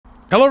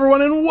Hello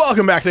everyone and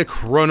welcome back to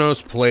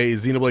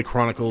Chronosplays Xenoblade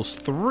Chronicles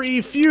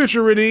 3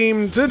 Future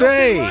Redeem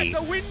today!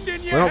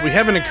 Well, we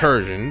have an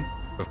incursion,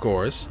 of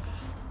course,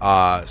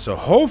 so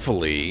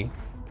hopefully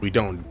we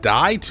don't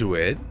die to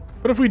it,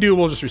 but if we do,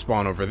 we'll just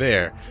respawn over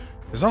there.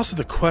 There's also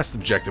the quest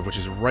objective, which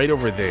is right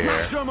over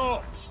there.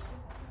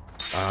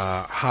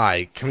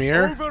 Hi, come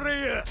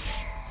here.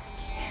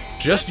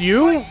 Just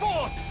you?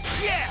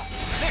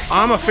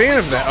 I'm a fan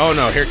of that. Oh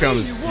no, here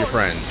comes your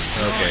friends.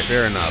 Okay,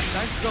 fair enough.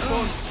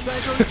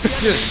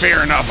 Just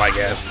fair enough, I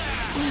guess.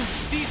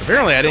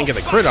 Apparently I didn't get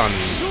the crit on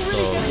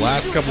the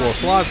last couple of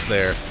slots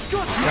there.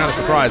 It's kind of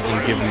surprising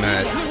given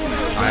that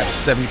I have a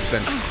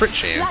 70% crit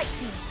chance.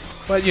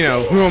 But, you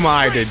know, who am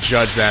I to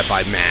judge that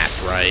by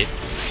math, right?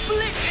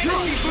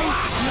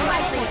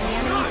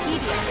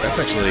 That's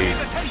actually...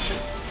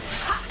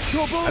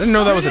 I didn't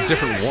know that was a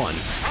different one.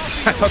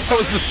 I thought that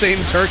was the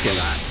same Turkin.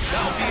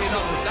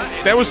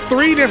 That was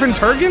 3 different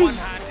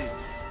Turkins?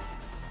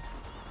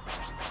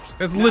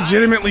 That's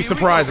legitimately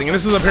surprising, and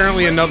this is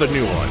apparently another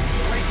new one.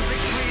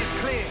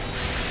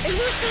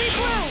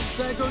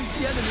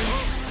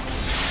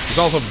 It's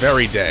also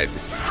very dead.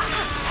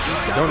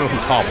 I don't know who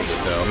toppled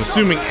it, though. I'm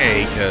assuming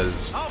A,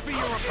 because I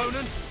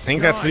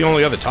think that's the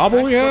only other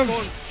topple we have?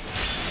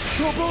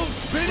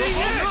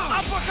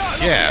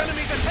 Yeah.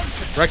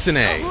 Rex and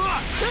A.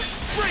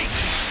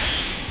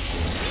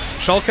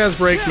 Shulk has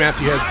break,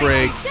 Matthew has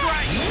break.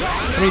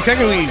 I mean,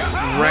 technically,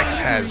 Rex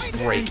has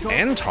break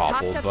and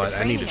topple, but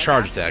I need a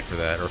charge attack for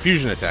that, or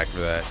fusion attack for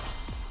that.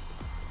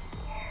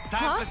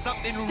 Time for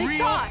something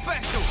real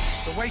special.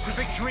 The way to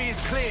victory is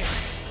clear.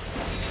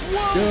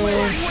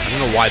 I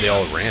don't know why they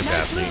all ran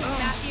past me.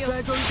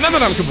 Not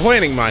that I'm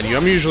complaining, mind you.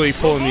 I'm usually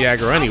pulling the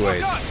aggro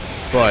anyways.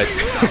 But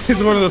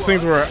it's one of those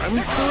things where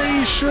I'm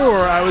pretty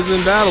sure I was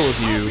in battle with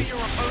you,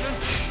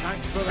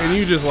 and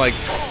you just like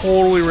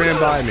totally ran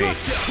by me.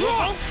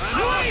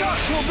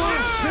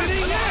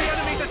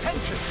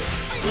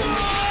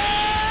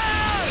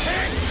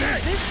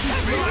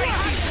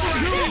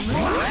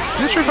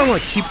 I'm not sure if I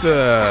want to keep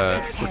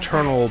the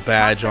fraternal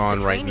badge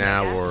on right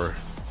now or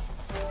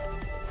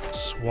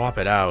swap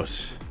it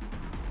out.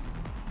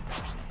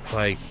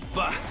 Like,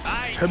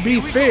 to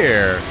be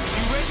fair,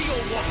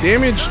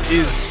 damage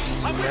is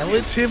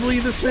relatively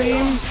the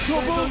same.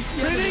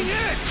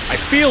 I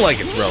feel like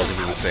it's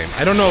relatively the same.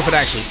 I don't know if it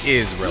actually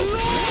is relatively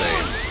the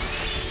same.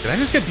 Did I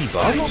just get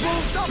debuffed?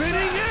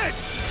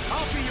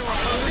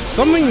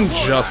 Something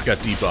just got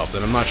debuffed,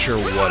 and I'm not sure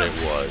what it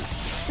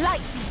was.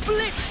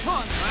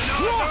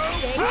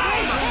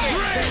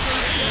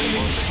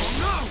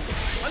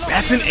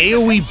 That's an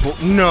AoE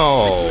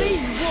no.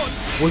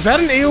 Was that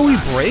an AoE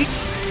break?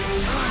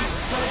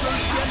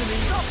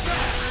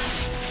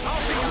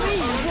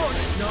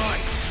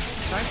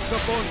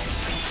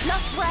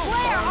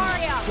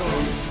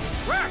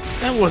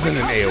 That wasn't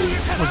an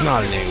AoE. That was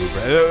not an AoE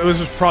break. It was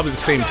just probably the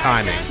same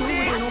timing.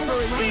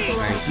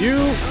 Thank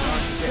you.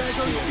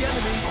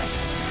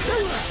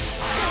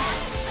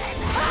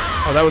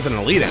 Oh, that was an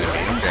elite enemy.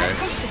 Okay.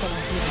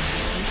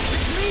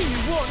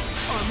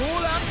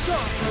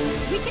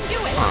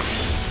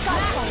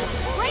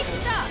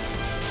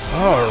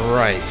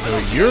 Alright, so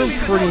you're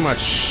pretty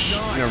much...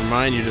 Never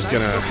mind, you're just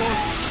gonna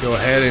go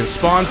ahead and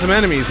spawn some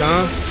enemies,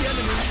 huh?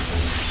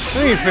 I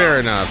think fair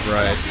enough,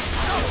 right?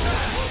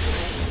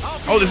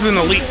 Oh, this is an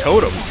elite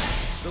totem.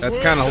 That's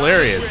kind of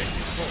hilarious.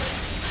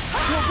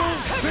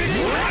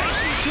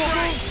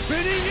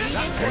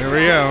 There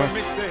we go.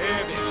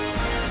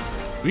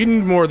 We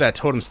need more of that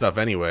totem stuff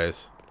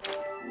anyways.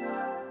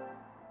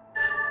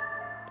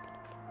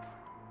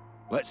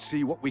 Let's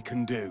see what we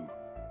can do.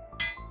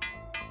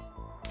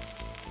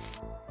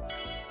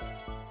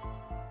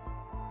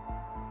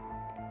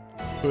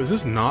 So is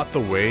this not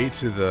the way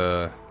to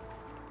the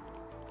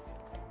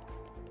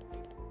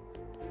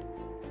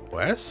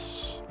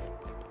quest?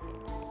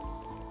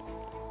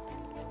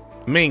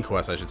 Main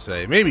quest, I should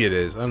say. Maybe it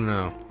is. I don't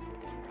know.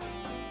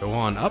 Go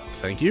on up.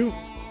 Thank you.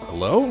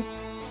 Hello?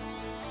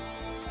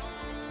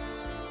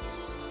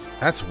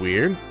 That's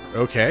weird.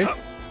 Okay.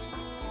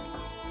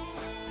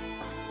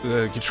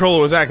 The controller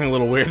was acting a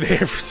little weird there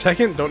for a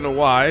second. Don't know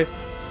why.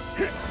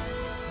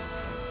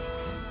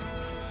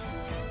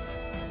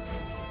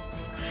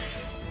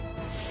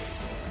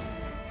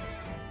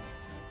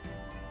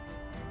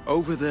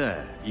 Over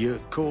there, you're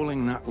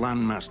calling that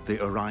landmass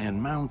the Orion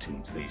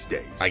Mountains these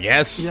days? I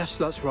guess. Yes,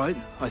 that's right,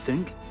 I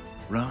think.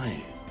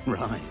 Right.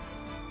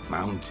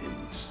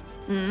 Mountains.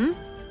 Hmm?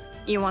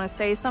 You want to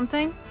say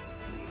something?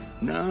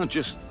 No,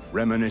 just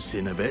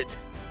reminiscing a bit.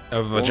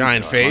 Of a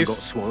giant face? I got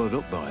swallowed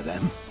up by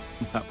them.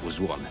 That was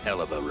one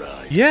hell of a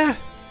ride. Yeah.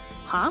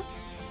 Huh?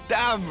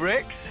 Damn,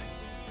 Rex.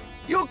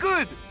 You're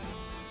good.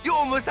 You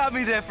almost had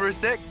me there for a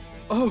sec.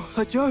 Oh,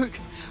 a joke.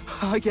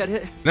 I get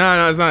it.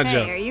 No, it's not a Hey,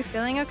 joke. are you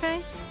feeling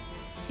okay?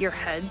 Your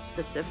head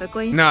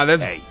specifically? No,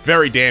 that's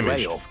very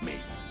damaged. Lay off me.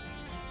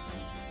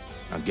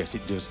 I guess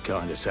it does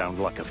kind of sound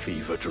like a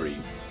fever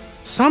dream.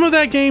 Some of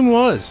that game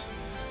was.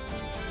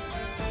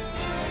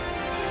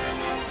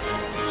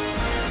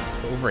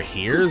 Over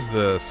here's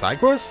the side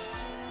quest?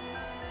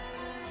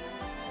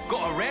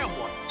 got a rare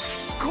one.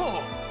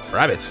 Cool.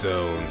 Rabbit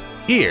stone.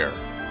 Here.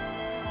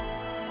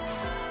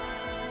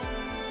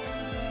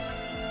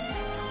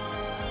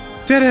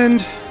 Dead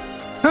end.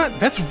 Huh,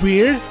 that's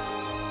weird.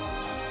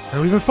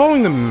 We've been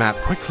following the map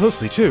quite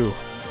closely, too.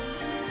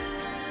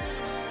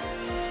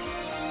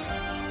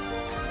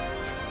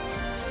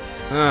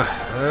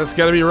 That's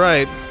gotta be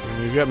right.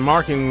 You've got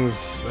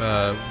markings,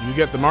 you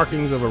get the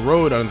markings of a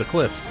road on the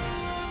cliff.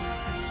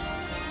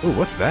 Ooh,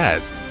 what's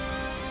that?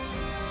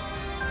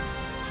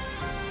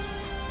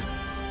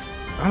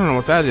 I don't know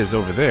what that is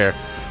over there.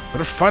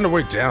 Better find a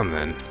way down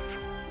then.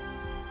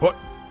 What?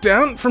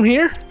 Down from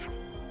here?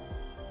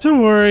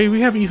 Don't worry, we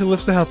have ether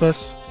lifts to help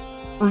us.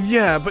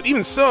 Yeah, but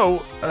even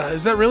so,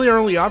 is that really our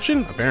only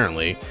option?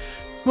 Apparently.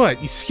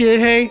 What, you scared,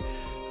 hey?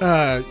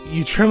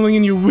 You trembling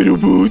in your widow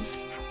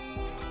boots?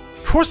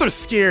 Of course I'm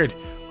scared.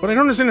 What I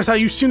don't understand is how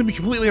you seem to be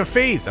completely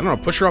unfazed. I don't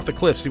know, push her off the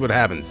cliff, see what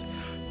happens.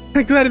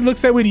 I'm glad it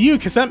looks that way to you,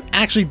 because I'm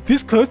actually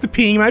this close to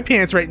peeing my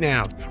pants right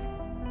now.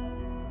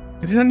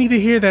 I did not need to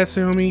hear that,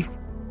 Sesame.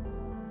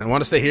 I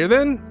want to stay here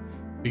then?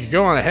 We could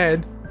go on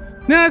ahead.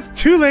 Nah, it's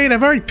too late.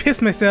 I've already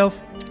pissed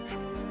myself.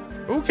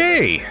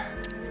 Okay.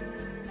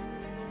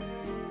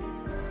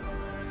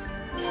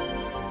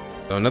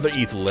 So another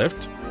ether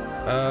lift.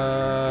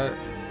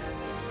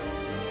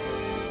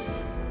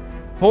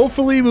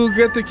 Hopefully we'll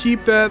get to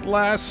keep that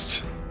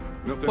last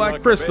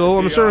black crystal.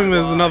 I'm sure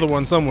there's another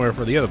one somewhere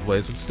for the other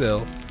place, but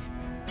still.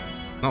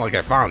 Not like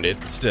I found it,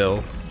 but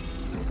still.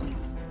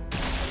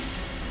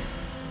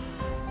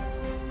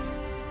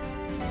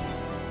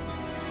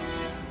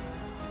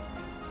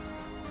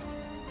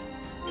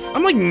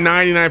 I'm like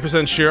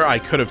 99% sure I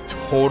could have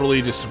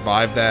totally just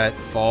survived that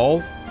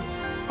fall.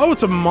 Oh,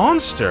 it's a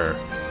monster.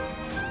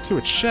 Let's see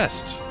what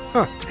chest.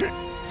 Huh.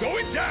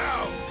 Going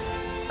down.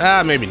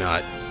 Ah, maybe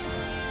not.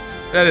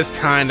 That is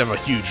kind of a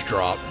huge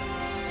drop.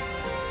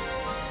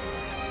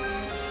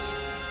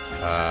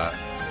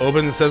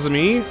 Open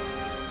Sesame.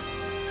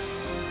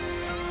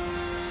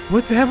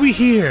 What have we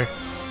here?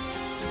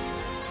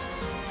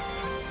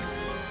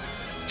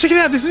 Check it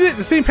out, this is it!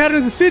 The same pattern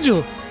as the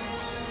sigil!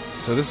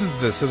 So this is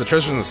the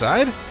treasure on the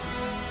side?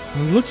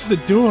 When it looks at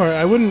the door,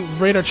 I wouldn't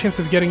rate our chance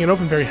of getting it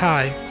open very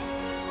high.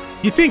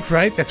 You think,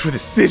 right? That's where the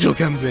sigil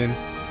comes in.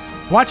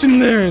 Watch and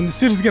learn. The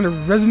sigil's gonna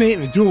resonate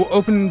and the door will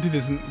open to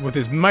this with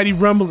this mighty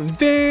rumble, and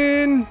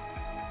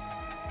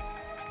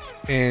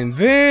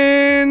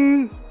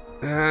then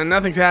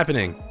nothing's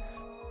happening.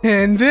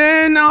 And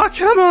then, oh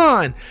come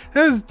on!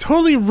 That was a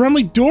totally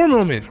rumbly door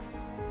moment.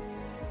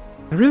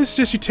 I really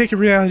suggest you take a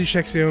reality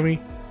check, Xiaomi.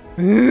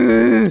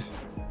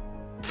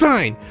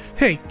 Fine.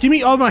 Hey, give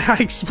me all my high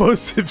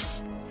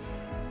explosives.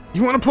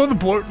 You want to blow the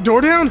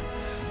door down?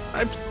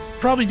 I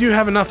probably do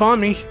have enough on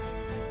me.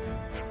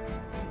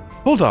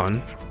 Hold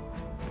on.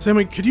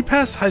 Sammy, could you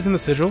pass Heisen the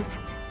sigil?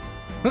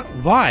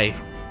 Why?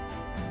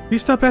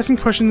 Please stop asking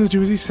questions and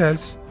do as he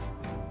says.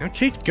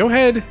 Okay, go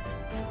ahead.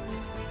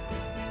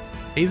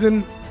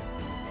 Heisen.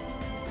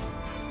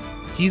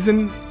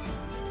 Heisen.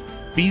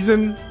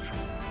 Beezen.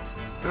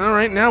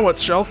 Alright, now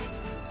what's Shulk?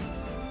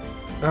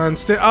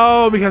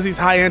 Oh, because he's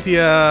high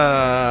Antia.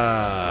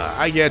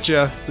 I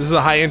getcha. This is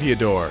a high Antia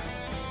door.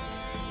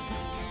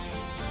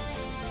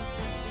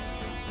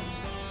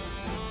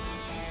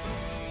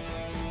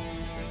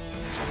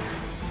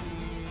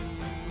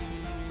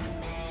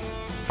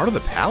 Part of the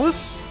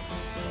palace?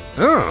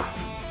 Oh.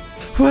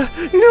 What?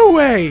 No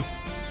way!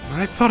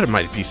 I thought it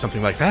might be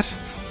something like that.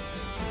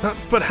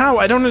 But how?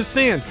 I don't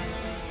understand.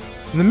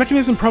 The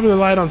mechanism probably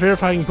relied on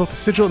verifying both the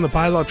sigil and the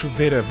biological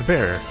data of the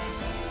bearer.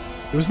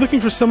 It was looking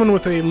for someone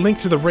with a link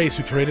to the race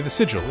who created the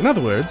sigil. In other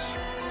words,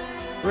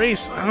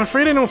 race, I'm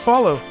afraid I don't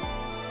follow.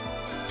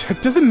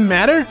 Doesn't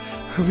matter.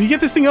 We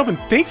get this thing open.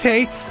 Thanks,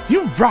 hey.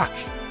 You rock.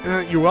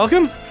 You're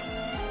welcome?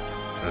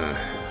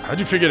 How'd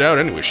you figure it out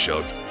anyway,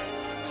 Shulk?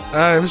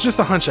 It was just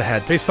a hunch I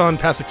had, based on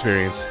past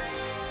experience.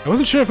 I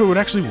wasn't sure if it would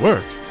actually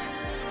work.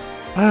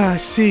 I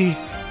see.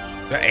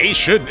 A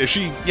should, if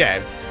she,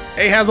 yeah,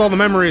 A has all the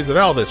memories of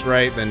Elvis,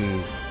 right?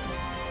 Then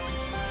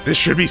this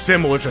should be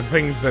similar to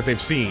things that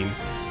they've seen.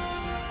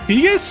 Can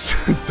you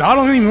guys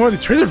dawdle anymore? The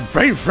treasure's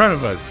right in front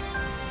of us.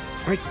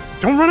 Like,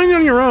 don't run in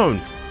on your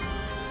own.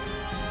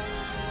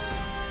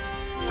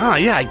 Ah,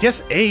 yeah, I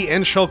guess A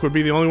and Shulk would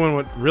be the only one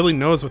that really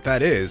knows what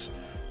that is.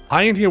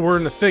 High Antia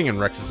weren't a thing in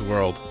Rex's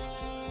world.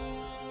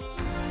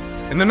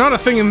 And they're not a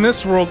thing in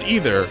this world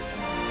either.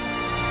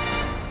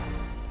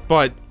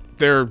 But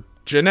their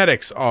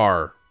genetics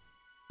are,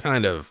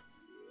 kind of.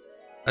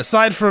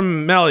 Aside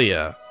from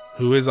Melia,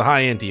 who is a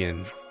High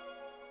Antian.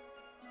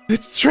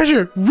 It's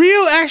treasure!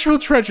 Real actual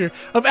treasure!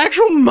 Of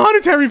actual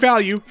monetary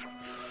value!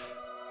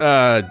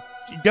 You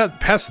got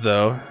pests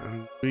though.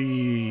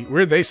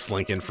 Where'd they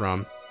slink in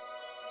from?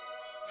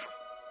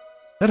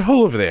 That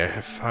hole over there,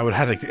 if I would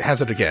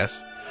hazard a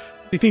guess.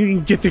 They think they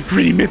can get the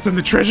greedy mitts on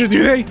the treasure,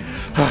 do they?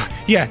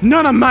 Yeah,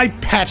 none on my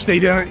patch they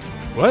don't.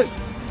 What?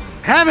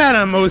 Have at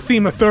 'em, O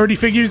esteemed authority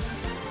figures.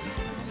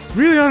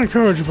 Really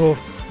unincorrigible.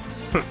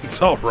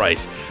 It's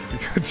alright. I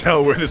could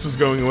tell where this was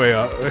going way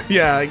up.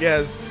 Yeah, I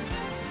guess.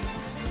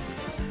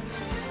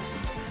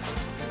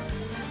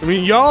 I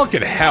mean, y'all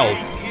could help.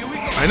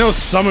 I know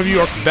some of you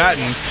are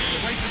combatants,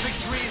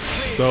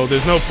 so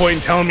there's no point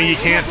in telling me you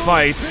can't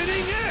fight.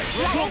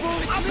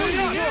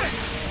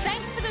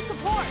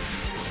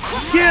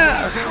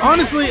 Yeah,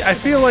 honestly, I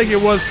feel like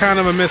it was kind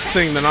of a missed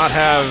thing to not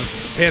have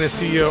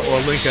Panacea or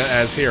Linka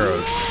as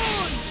heroes.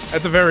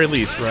 At the very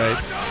least, right?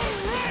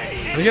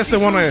 I guess they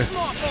want to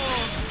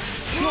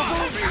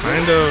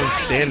kind of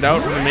stand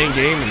out from the main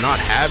game and not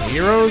have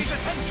heroes,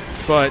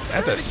 but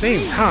at the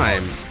same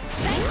time,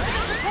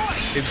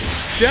 it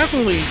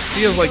definitely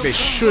feels like they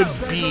should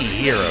be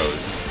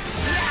heroes.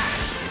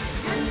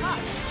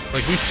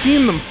 Like, we've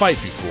seen them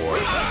fight before.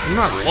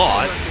 Not a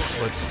lot,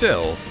 but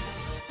still.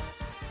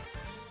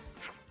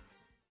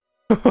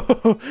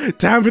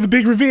 Time for the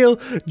big reveal.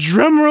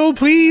 Drum roll,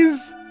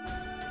 please.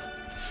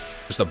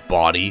 Just a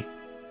body.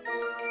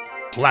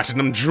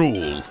 Platinum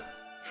jewel.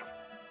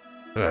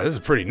 This is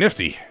pretty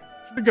nifty.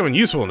 Should have come in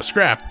useful in a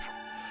scrap.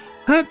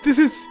 This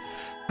is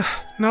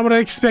not what I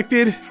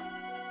expected.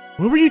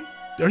 What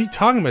are you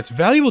talking about? It's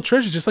valuable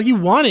treasure, just like you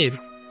wanted.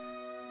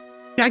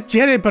 Yeah, I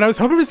get it, but I was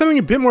hoping for something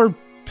a bit more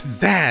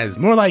pizzazz,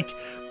 more like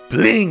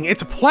bling.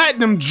 It's a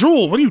platinum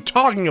jewel. What are you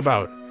talking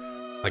about?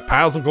 Like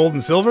piles of gold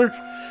and silver?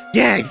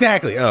 Yeah,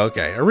 exactly. Oh,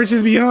 okay. A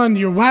riches beyond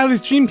your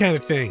wildest dream kind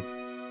of thing.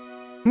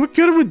 What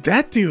good would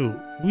that do?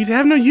 We'd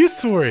have no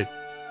use for it.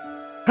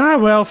 Ah,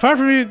 well, far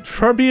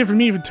be it from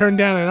me to turn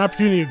down an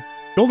opportunity,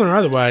 golden or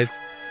otherwise.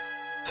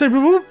 Sorry,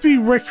 but we'll be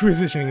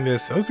requisitioning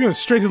this. I was going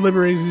straight to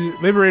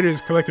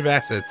Liberator's collective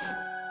assets.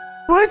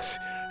 What?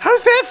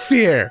 How's that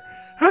fair?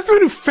 I was the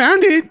one who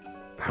found it.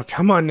 Oh,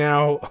 come on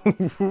now.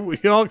 We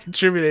all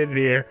contributed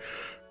here.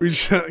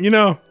 You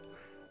know,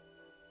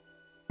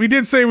 we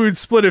did say we would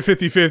split it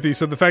 50-50,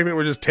 so the fact that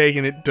we're just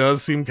taking it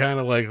does seem kind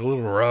of like a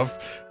little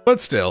rough. But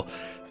still,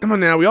 come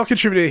on now. We all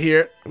contributed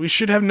here. We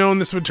should have known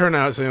this would turn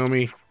out,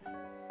 Xiaomi.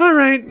 All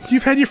right,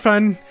 you've had your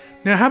fun.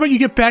 Now, how about you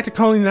get back to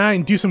Colony 9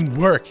 and do some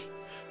work?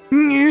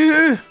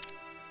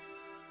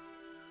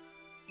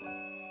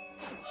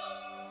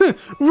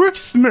 Work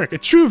smirk. A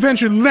true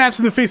adventurer laughs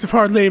in the face of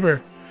hard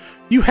labor.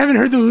 You haven't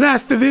heard the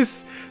last of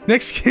this.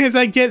 Next chance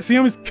I get,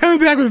 Xiaomi's coming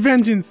back with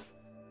vengeance.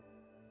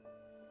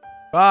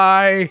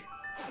 Bye.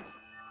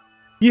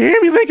 You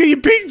hear me, Linka, you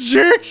big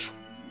jerk?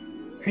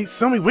 Hey,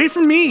 Xiaomi, wait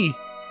for me.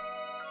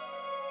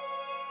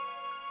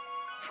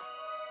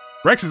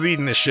 Rex is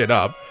eating this shit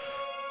up.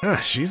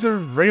 She's a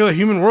regular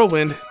human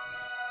whirlwind.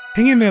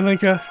 Hang in there,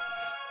 Linka.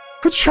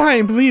 Go try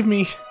and believe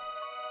me.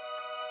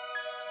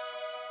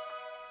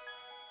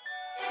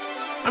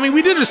 I mean,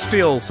 we did just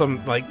steal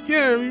some, like,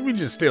 yeah, we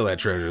just steal that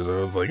treasure, so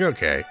I was like,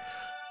 okay.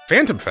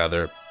 Phantom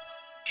Feather.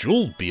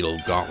 Jewel Beetle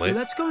Gauntlet. Hey,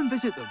 let's go and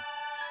visit them.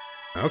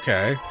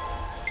 Okay.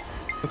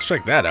 Let's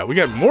check that out. We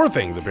got more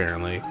things,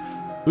 apparently.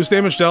 Boost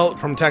damage dealt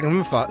from attacking from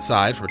the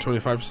side for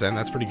 25%.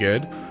 That's pretty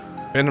good.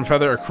 Phantom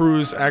Feather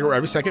accrues aggro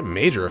every second.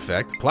 Major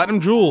effect. Platinum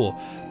Jewel.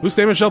 Boost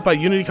damage dealt by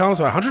Unity columns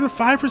by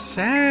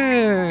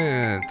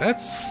 105%.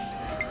 That's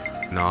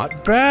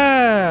not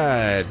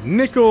bad.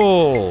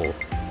 Nickel.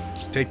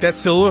 Take that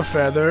Silver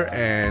Feather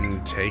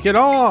and take it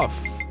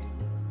off.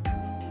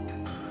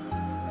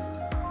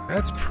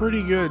 That's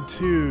pretty good,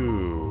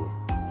 too.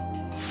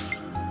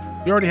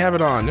 You already have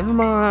it on. Never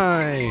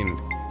mind.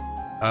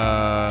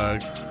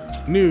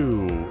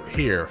 New.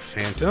 Here.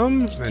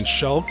 Phantom. Then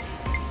Shulk.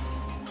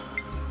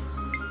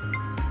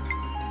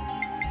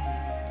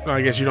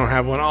 I guess you don't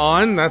have one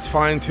on. That's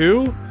fine,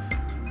 too.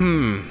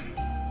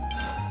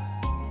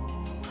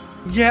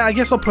 Yeah, I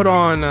guess I'll put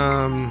on,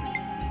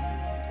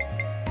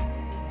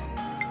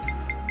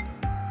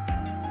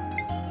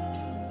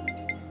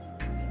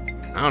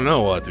 I don't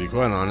know what, to be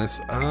quite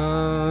honest.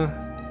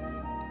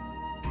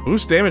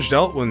 Boost damage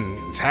dealt when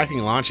attacking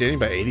launch hitting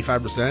by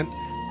 85%.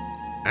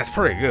 That's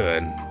pretty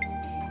good.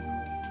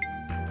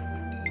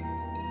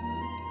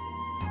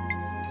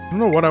 I don't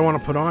know what I want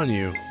to put on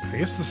you. I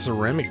guess the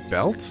ceramic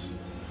belt?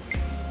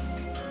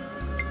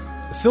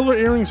 The silver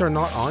earrings are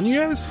not on you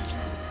guys?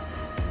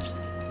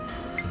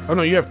 Oh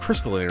no, you have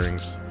crystal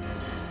earrings.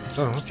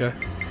 Oh, okay.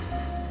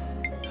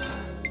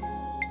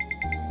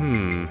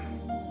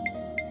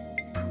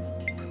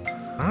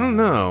 I don't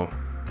know.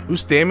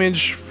 Boost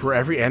damage for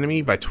every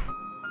enemy by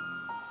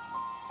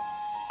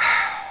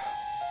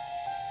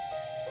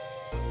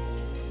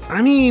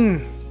I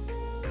mean,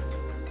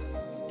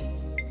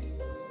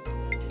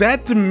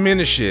 that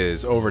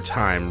diminishes over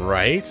time,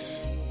 right?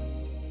 So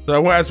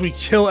as we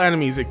kill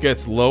enemies, it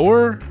gets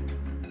lower.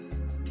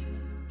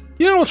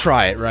 You know, we'll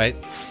try it, right?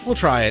 We'll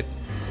try it.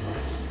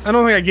 I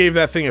don't think I gave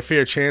that thing a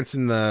fair chance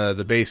in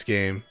the base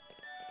game.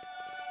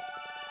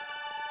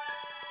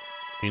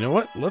 You know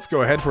what? Let's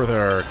go ahead with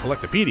our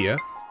Collectopedia.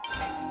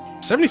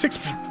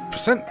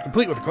 76%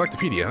 complete with the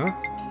Collectopedia, huh?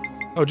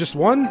 Oh, just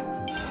one?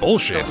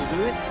 Bullshit.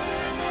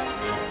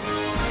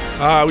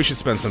 We should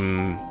spend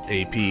some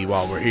AP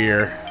while we're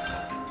here.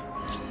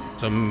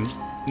 Some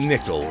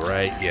nickel,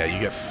 right? Yeah, you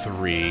get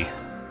 3.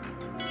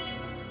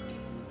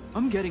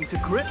 I'm getting to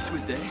grips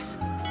with this.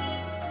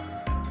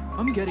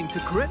 I'm getting to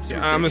grips with this.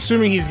 I'm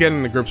assuming he's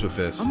getting to grips with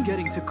this. I'm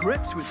getting to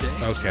grips with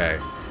this. Okay.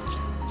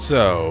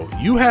 So,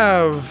 you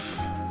have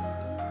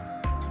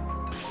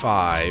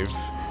 5.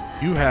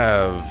 You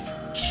have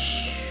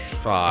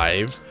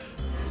 5.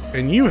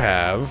 And you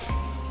have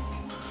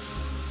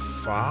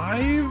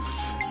 5?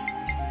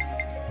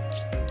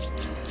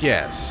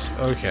 Yes,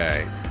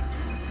 okay.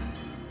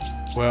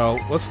 Well,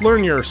 let's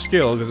learn your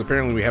skill, because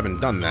apparently we haven't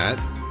done that.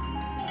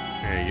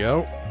 There you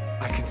go.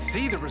 I can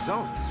see the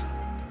results.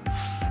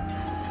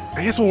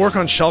 I guess we'll work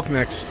on Shulk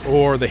next,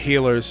 or the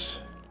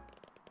healers.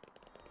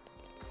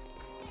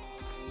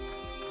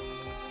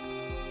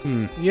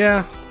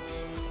 Yeah.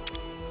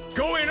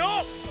 Going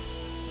up!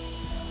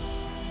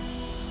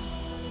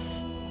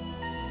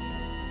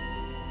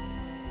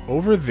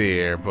 Over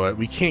there, but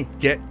we can't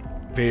get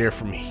there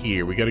from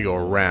here. We gotta go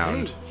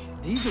around.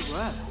 Hey, these are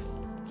rare.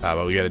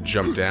 But we gotta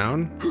jump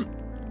down.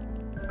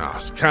 I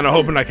was kind of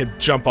hoping I could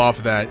jump off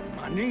of that.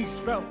 My knees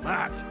felt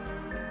that.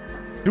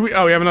 Do we?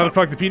 Oh, we have another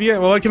Collectopedia?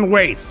 Well, I can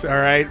wait,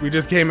 alright? We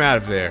just came out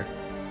of there.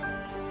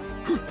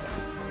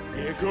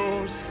 Here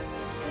goes.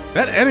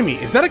 That enemy,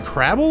 is that a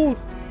Crabble?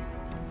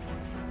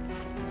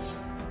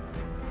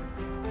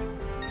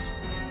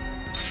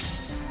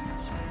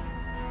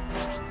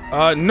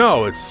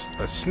 No, it's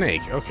a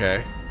snake.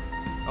 Okay.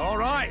 All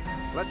right,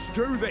 let's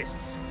do this.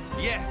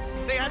 Yeah,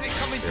 they had it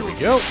coming There to we us.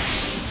 go.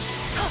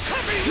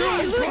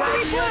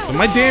 So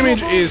my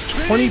damage is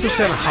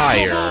 20%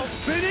 higher.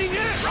 Spinning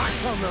it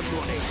right on the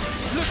money.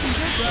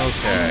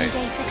 Okay.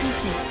 Data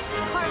complete.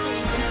 Hardly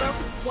even broke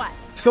a sweat.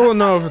 Still don't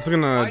know if it's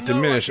gonna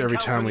diminish every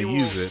time we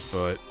use it,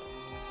 but...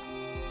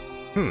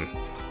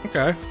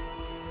 Okay.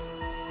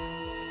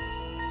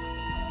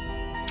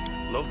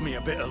 Love me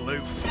a bit of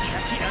loot.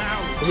 Check it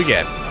out. What do we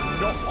get?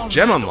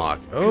 Gem unlock.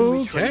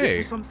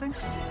 Okay. Something?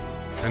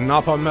 And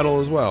Napalm metal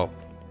as well.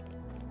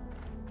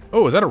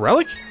 Oh, is that a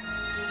relic?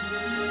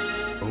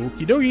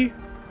 Okie dokie.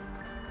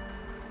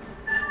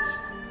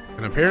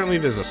 And apparently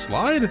there's a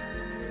slide?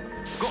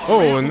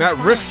 Oh, and that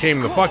rift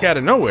came the fuck out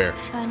of nowhere.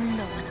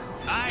 Phenomenal.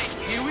 Alright,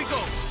 here we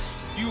go.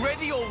 You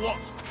ready or what?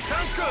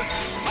 Sounds good.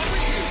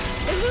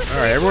 I'm with you.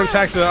 Alright, everyone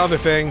attack the other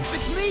thing.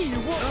 It's me, you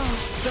what? Oh,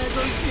 there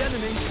goes the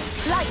enemy.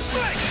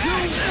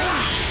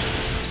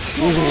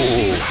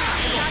 Ooh.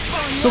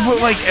 So,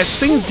 but like, as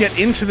things get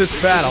into this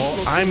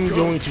battle, I'm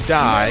going to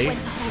die.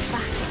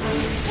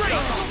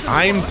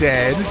 I'm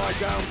dead.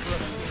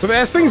 But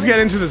as things get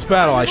into this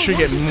battle, I should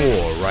get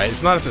more, right?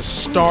 It's not at the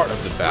start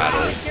of the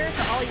battle.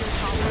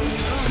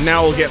 And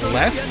now we'll get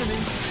less?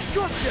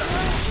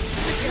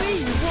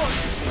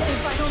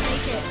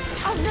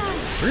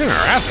 We're getting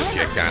our asses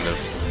kicked, kind of.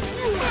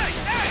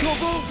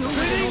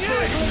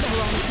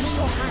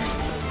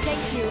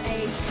 Thank you,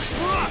 Abe.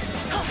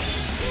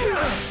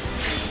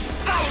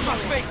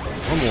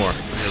 One more.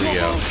 There we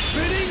go.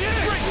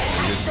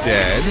 You're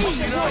dead.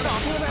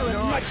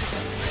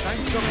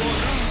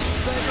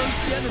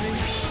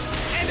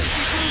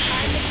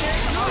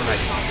 And I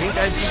think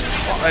I just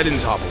I didn't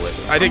topple it.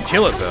 I did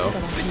kill it though.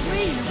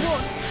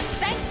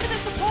 Thanks for the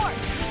support.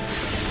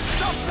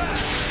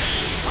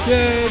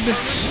 Dead.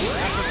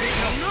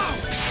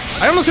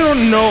 I honestly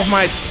don't know if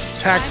my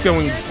attack's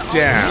going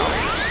down.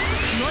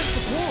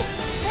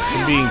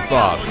 I'm being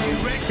buffed.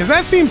 Because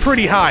that seemed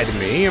pretty high to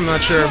me. I'm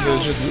not sure if it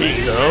was just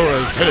me though, or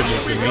it could have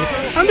just been me.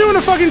 I'm doing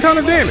a fucking ton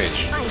of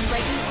damage.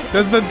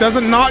 Does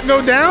it not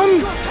go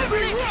down?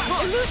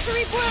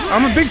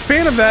 I'm a big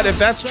fan of that if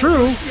that's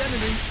true.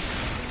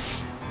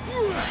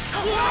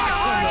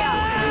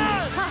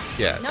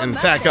 Yeah, and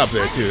attack up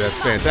there too, that's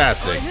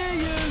fantastic.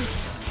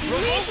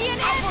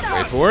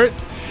 Wait for it.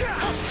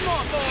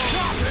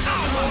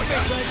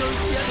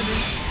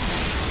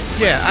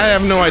 Yeah, I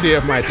have no idea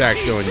if my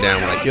attack's going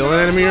down when I kill an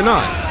enemy or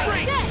not.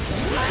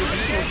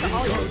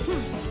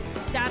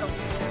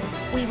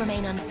 We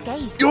remain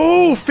unscathed.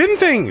 Yo, fin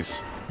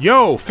things!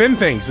 Yo, fin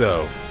things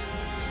though.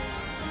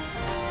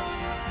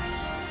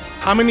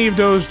 How many of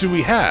those do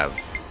we have?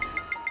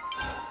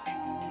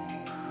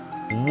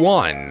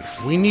 1.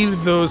 We needed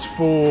those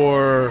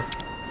for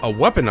a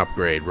weapon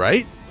upgrade,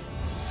 right?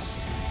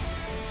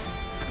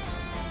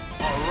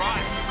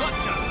 Alright,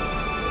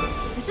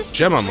 gotcha.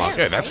 Gem unlock.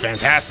 Yeah, that's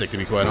fantastic to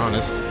be quite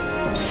honest.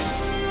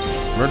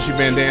 Emergency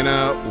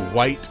bandana,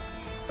 white,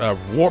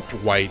 warped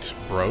white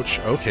brooch.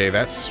 Okay,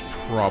 that's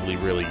probably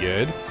really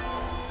good.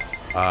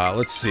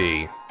 Let's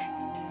see.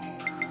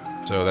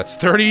 So that's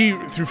 30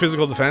 through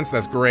physical defense.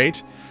 That's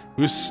great.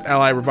 Boosts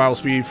ally revival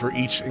speed for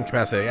each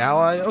incapacitated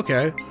ally.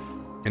 Okay.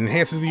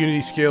 Enhances the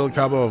unity skill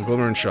combo of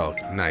Glimmer and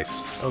Shulk.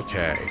 Nice.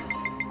 Okay.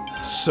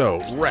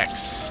 So,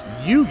 Rex,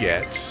 you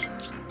get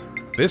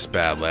this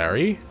bad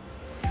Larry.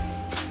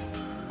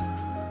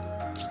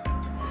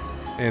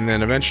 And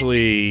then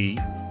eventually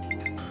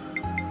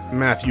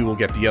Matthew will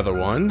get the other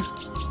one.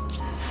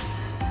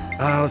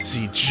 Let's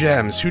see.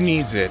 Gems. Who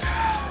needs it?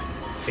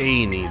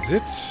 A needs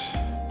it.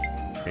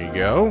 There you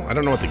go. I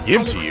don't know what to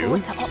give to you.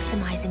 To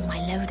optimizing my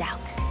loadout.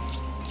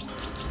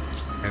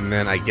 And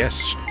then I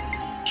guess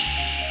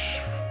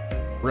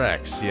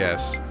Rex,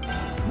 yes.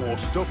 More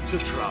stuff to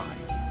try.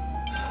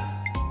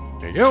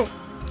 There you go.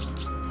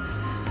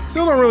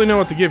 Still don't really know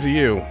what to give to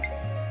you.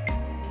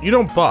 You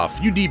don't buff,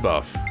 you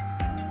debuff.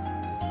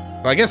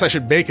 Well, I guess I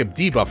should make a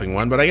debuffing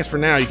one, but I guess for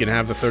now you can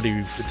have the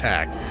 30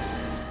 attack.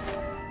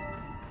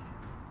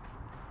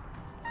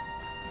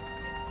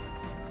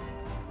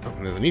 Oh,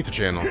 and there's an ether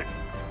channel.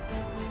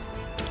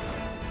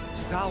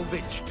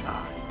 Salvage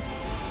time.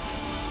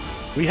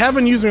 We have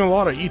been using a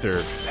lot of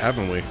ether,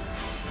 haven't we?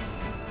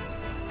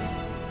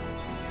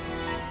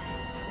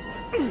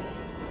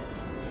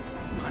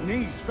 My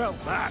knees felt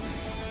that.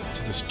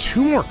 So there's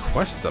 2 more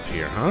quests up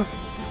here, huh?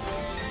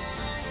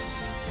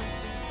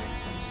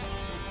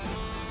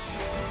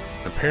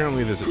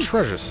 Apparently there's a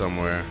treasure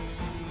somewhere.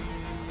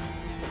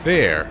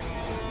 There.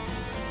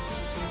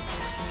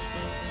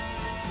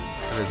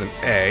 There's an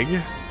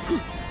egg.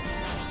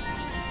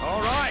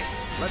 All right,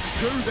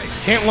 let's do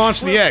this. Can't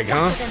launch the egg,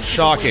 huh?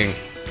 Shocking.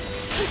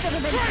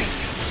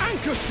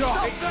 Anchor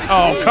shot.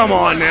 Oh, come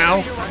on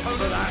now.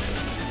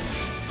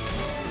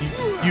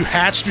 You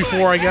hatched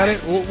before I got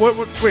it? Wait,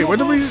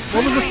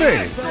 what was the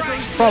thing?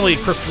 Probably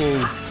crystal,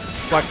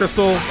 black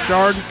crystal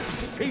shard?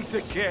 Piece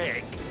of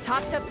cake.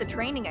 Topped up the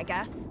training, I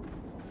guess.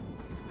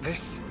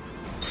 This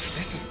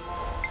is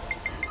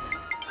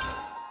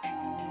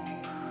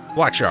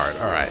Black shard,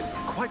 alright.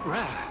 quite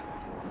rare.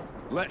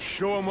 Let's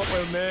show them what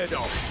we're made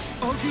of.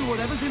 I'll do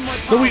whatever's in my power.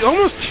 So we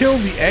almost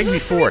killed the egg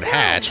before it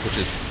hatched, which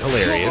is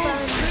hilarious.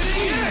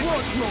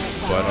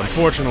 But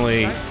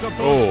unfortunately,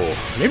 oh,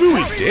 maybe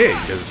we did,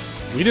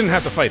 because we didn't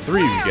have to fight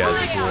 3 of you guys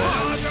before.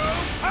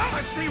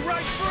 I see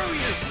right through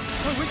you.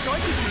 I wish I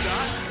could do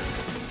that.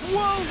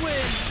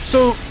 Whirlwind!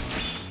 So,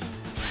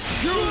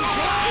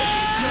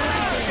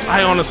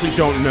 I honestly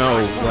don't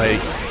know,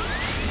 like,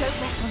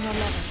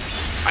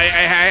 I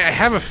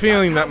have a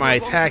feeling that my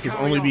attack is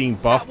only being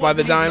buffed by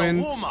the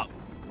diamond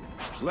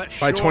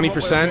by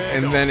 20%,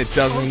 and then it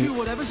doesn't,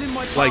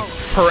 like,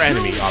 per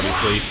enemy,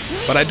 obviously.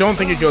 But I don't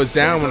think it goes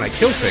down when I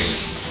kill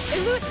things.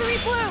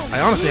 I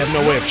honestly have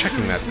no way of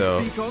checking that,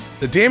 though.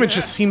 The damage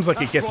just seems like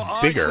it gets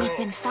bigger.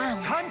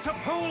 Time to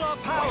pool our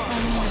power.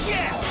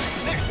 Yeah,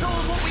 let's show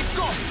them what we've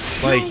got.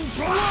 Like,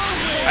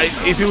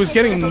 if it was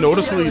getting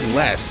noticeably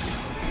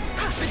less,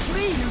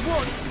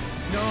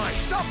 Nice.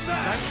 Stop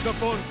that. That's the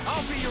fun.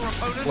 I'll be your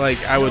opponent. like,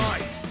 I would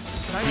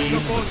be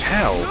able to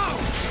tell,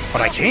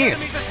 but I can't.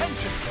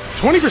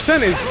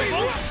 20% is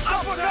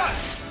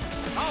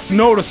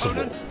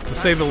noticeable, to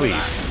say the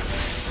least.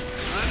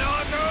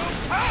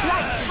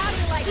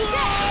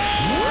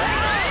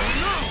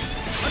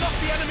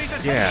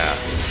 Yeah.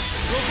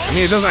 I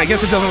mean, it doesn't. I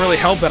guess it doesn't really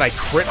help that I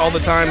crit all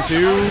the time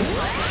too.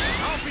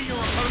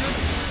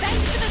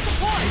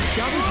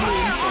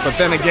 But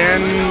then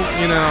again,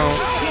 you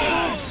know.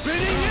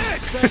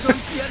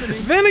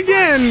 Then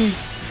again,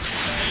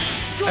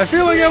 I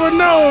feel like I would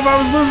know if I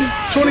was losing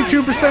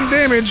 22%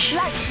 damage.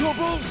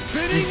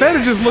 Instead,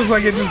 it just looks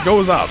like it just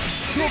goes up,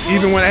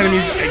 even when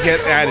enemies get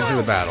added to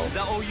the battle,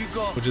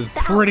 which is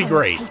pretty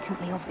great.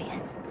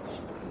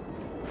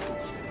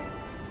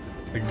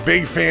 Like,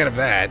 big fan of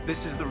that.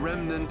 This is the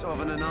remnant of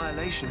an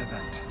annihilation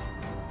event,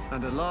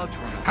 and a large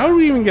one. How do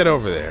we even get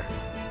over there?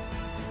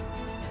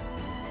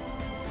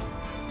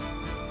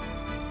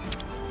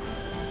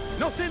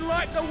 Nothing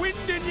like the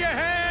wind in your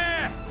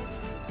hair.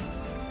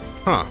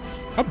 Huh.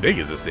 How big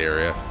is this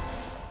area?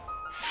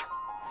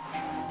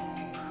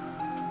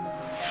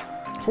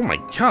 Oh my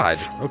god.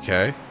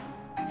 Okay.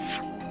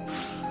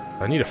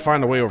 I need to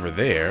find a way over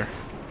there.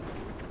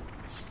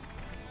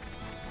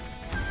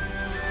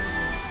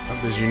 Oh,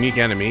 there's a unique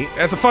enemy.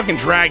 That's a fucking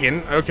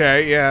dragon.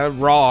 Okay, yeah,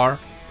 raw.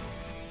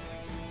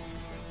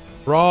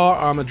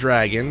 Raw, I'm a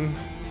dragon.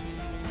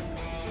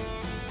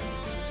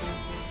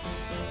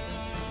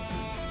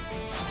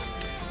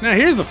 Now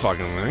here's the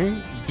fucking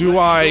thing. Do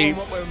I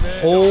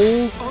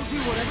pull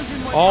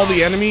all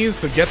the enemies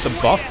to get the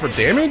buff for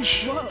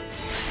damage?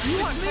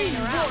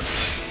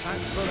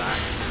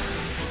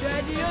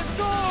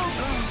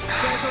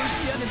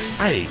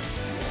 I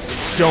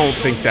don't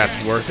think that's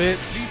worth it.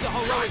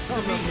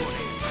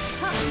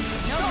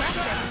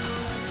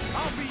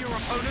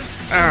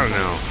 I don't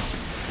know.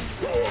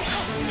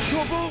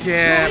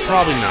 Yeah,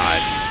 probably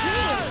not.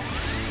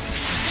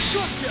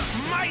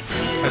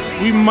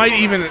 We might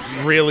even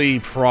really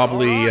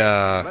probably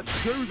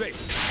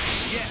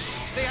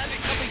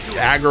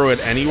aggro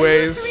it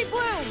anyways.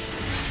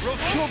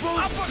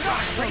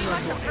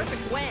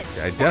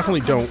 I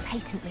definitely don't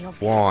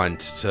want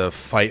to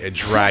fight a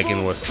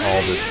dragon with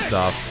all this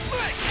stuff.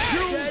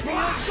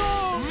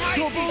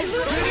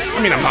 I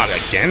mean, I'm not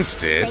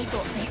against it.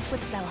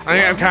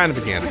 I'm kind of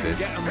against it.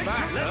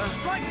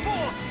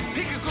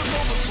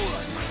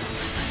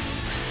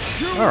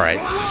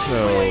 Alright,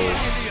 so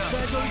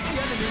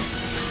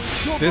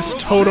this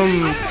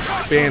totem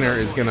banner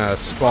is gonna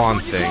spawn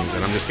things,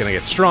 and I'm just gonna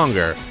get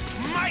stronger.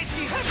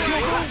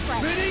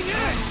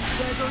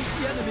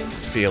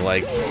 Feel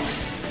like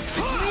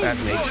that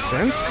makes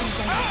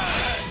sense.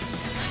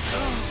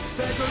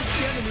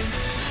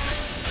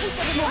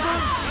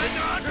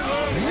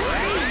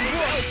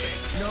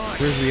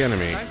 Where's the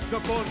enemy?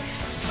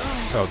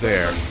 Oh,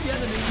 there.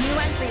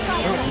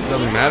 Oh,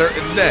 doesn't matter,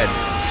 it's dead.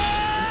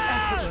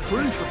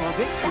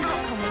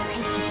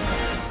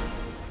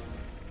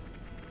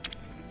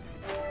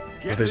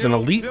 But there's an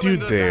elite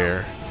dude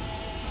there.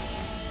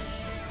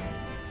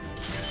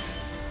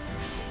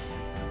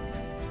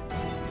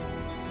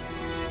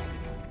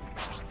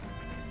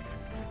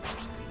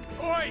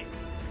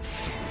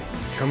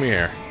 Come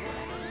here.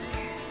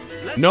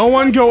 No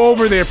one go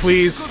over there,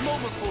 please.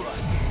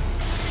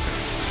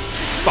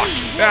 Fuck.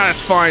 Ah,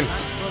 that's fine.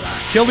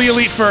 Kill the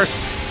elite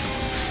first.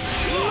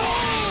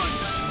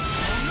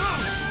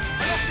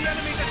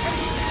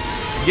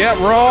 Get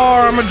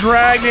raw, I'm a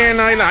dragon.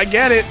 I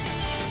get it.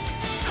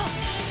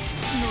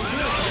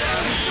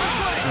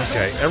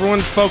 Okay,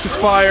 everyone focus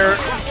fire.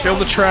 Kill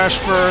the trash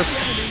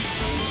first.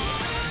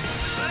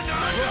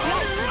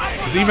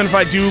 Because even if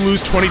I do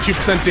lose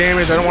 22%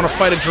 damage, I don't want to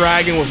fight a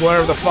dragon with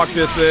whatever the fuck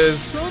this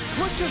is.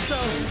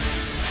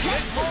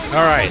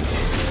 Alright.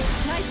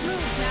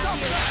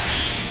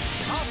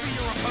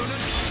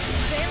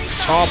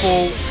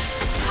 Topple.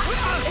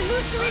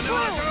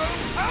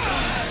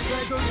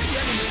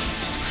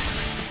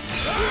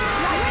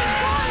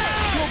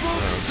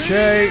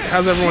 Okay,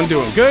 how's everyone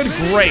doing? Good?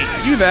 Great.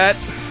 Do that.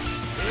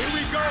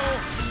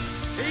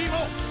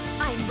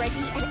 I'm ready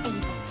and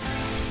able.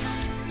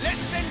 Let's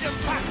send them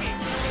packing.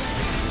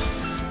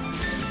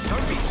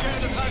 Don't be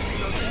scared of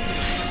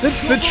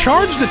The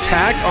charged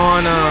attack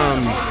on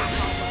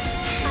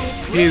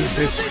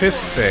his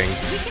fist thing,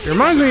 it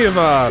reminds me of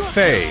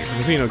Faye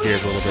from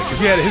Xenogears a little bit, because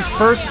he had his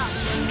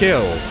first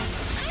skill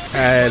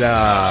had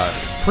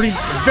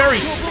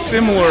very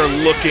similar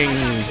looking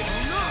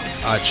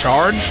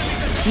charge,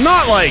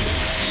 not like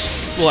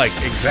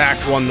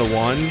exact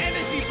 1-to-1.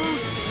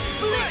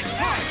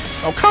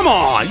 Oh come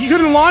on, you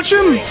couldn't launch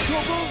him?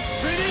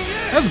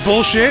 That's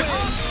bullshit.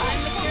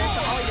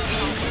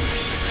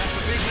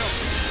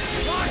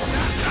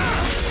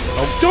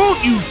 Oh,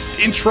 don't you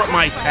interrupt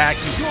my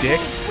attacks, you dick.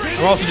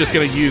 I'm also just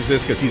gonna use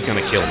this because he's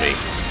gonna kill me.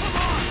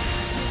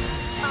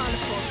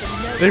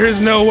 There is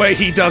no way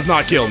he does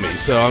not kill me,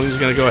 so I'm just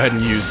gonna go ahead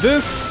and use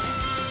this.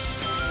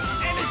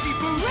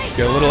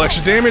 Get a little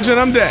extra damage and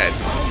I'm dead.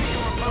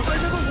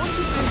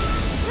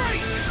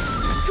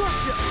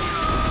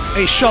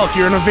 Hey Shulk,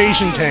 you're an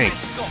evasion tank.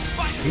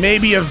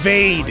 Maybe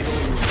evade.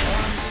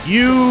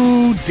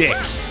 You dick.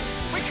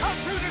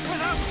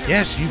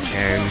 Yes, you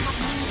can.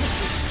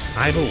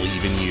 I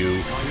believe in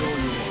you.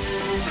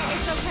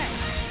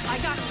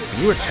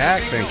 You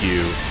attack, thank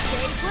you.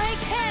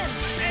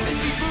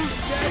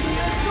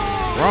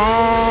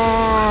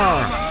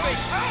 Roar!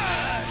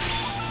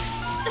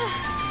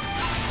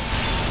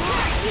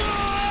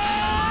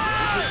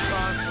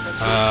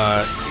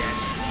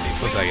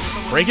 1 second.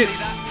 Break it?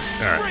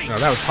 Alright. No,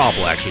 that was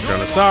Topple actually,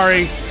 Chronos.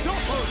 Sorry.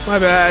 My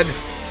bad.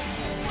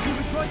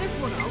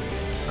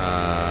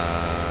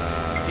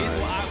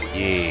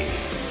 Yeah.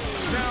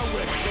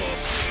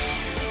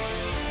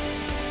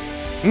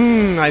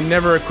 I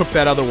never equipped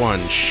that other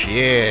one.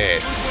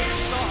 Shit.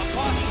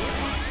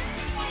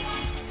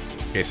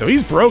 Okay, so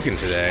he's broken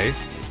today.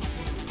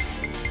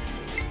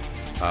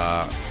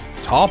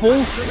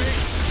 Topple?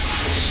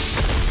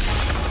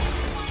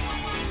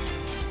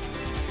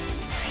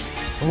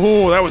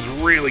 Oh, that was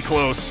really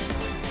close.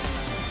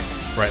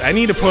 Right, I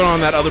need to put on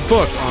that other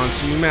book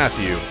onto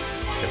Matthew,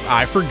 because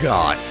I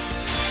forgot.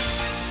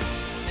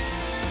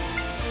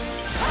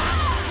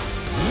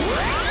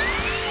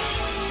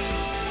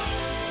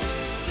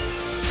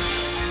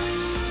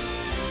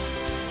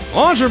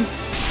 Launch him!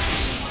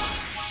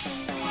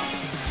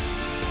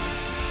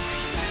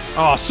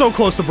 Oh, so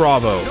close to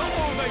Bravo.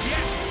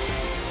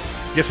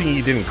 Guessing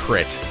he didn't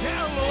crit.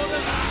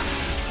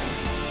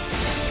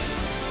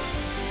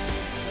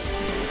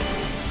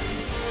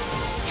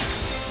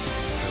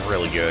 It's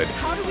really good.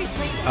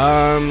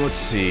 Let's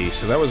see.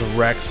 So that was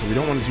Rex, so we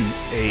don't want to do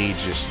A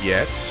just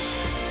yet.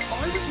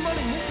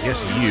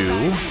 Yes,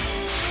 you.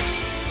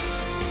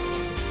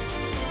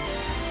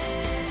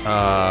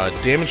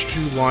 Damage to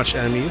launch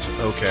enemies.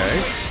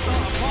 Okay.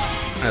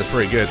 That's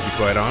pretty good, to be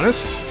quite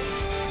honest.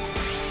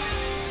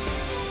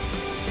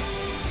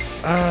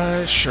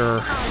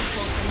 Sure.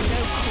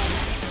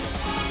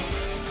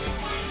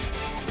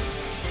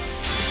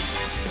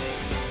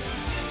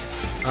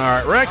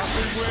 Alright,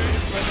 Rex.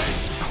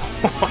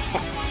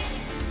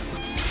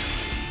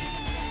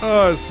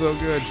 Oh, it's so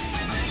good.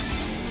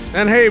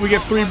 And hey, we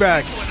get 3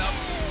 back.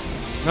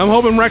 I'm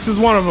hoping Rex is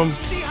one of them.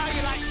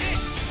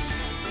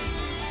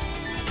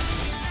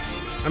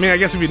 I mean, I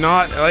guess if you're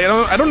not,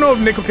 I don't know if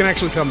Nickel can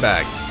actually come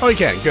back. Oh, he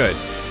can. Good.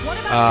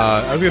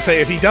 I was gonna say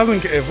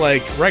if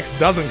like Rex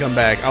doesn't come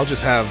back, I'll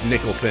just have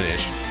Nickel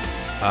finish.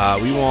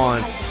 We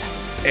want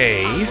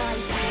A.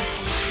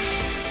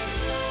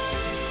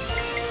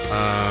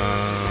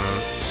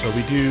 So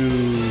we do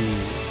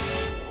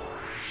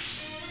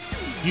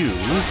U,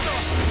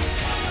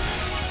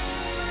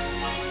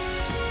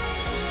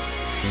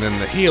 and then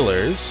the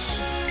healers,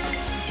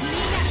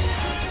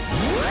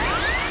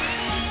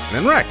 and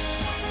then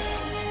Rex.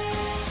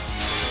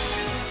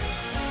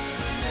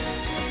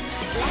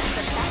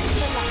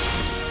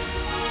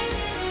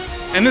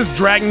 And this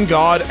dragon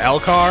god,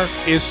 Elcar,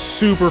 is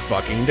super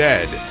fucking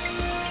dead.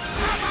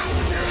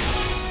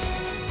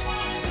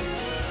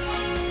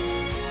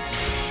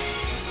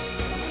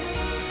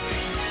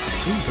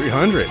 Ooh,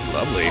 300.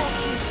 Lovely.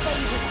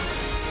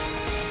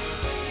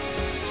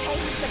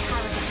 Change the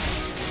paradigm.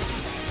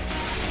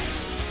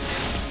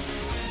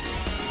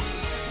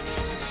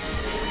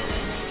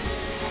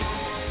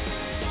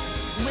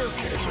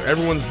 Okay, so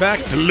everyone's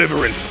back.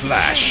 Deliverance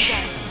Flash.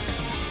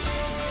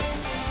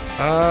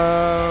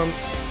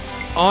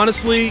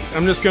 Honestly,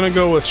 I'm just gonna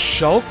go with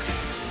Shulk.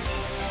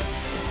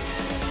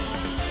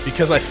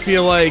 Because I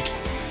feel like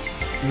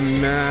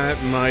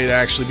Matt might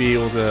actually be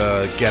able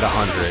to get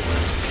 100.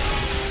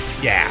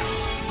 Yeah.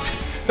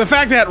 The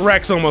fact that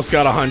Rex almost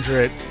got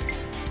 100.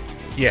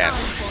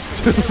 Yes.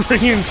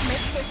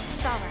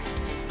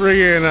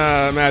 Friggin'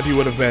 Matthew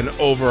would have been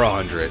over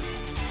 100.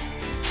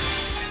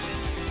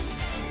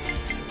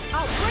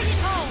 I'll bring it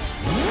home.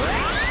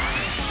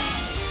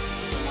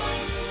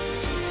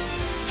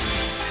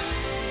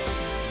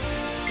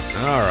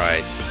 All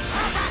right.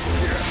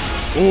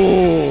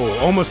 Ooh,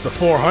 almost the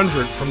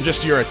 400 from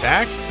just your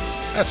attack?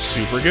 That's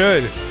super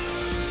good.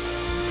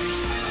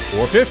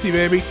 450,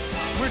 baby.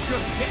 We're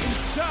just getting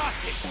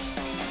started.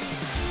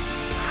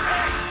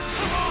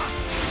 Come on.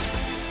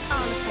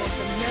 I'll afford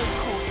them no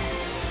quarter.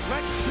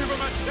 Let's give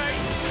him a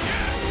taste.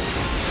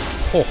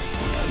 Oh.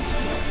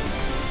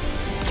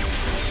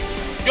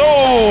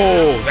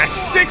 Yo, that's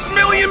 6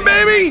 million,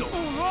 baby.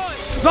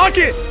 Suck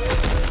it.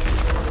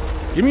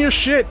 Give me your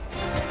shit.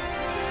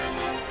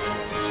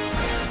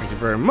 Thank you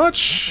very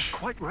much.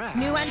 Quite rare.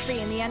 New entry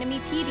in the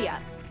Enemypedia.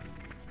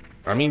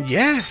 I mean,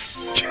 yeah.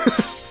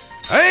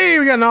 Hey,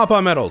 we got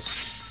Nalpon medals.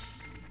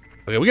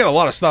 Okay, we got a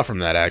lot of stuff from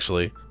that,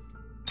 actually.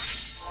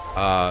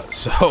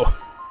 So,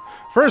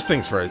 first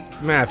things first,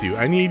 Matthew,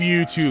 I need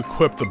you to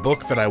equip the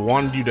book that I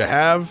wanted you to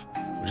have,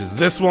 which is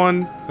this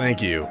one.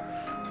 Thank you.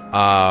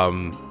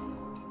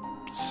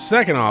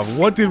 Second off,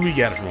 what did we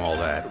get from all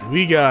that?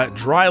 We got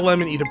Dry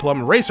Lemon, Ether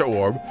Plum, Eraser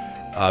Orb.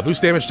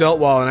 Boost damage dealt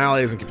while an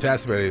ally is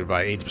incapacitated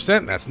by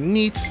 80%. That's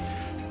neat.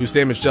 Boost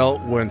damage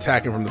dealt when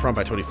attacking from the front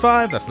by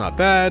 25. That's not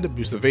bad.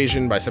 Boost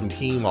evasion by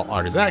 17 while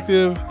art is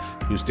active.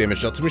 Boost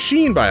damage dealt to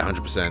machine by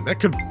 100%. That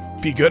could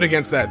be good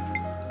against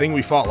that thing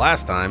we fought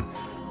last time.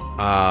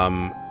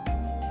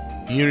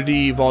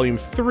 Unity Volume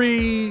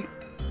 3.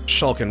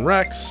 Shulk and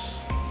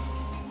Rex.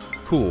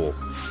 Cool.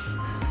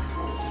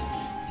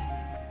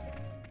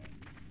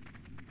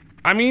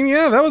 I mean,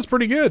 yeah, that was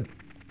pretty good.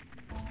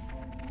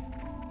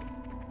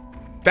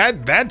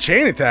 That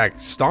chain attack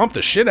stomped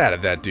the shit out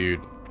of that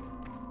dude.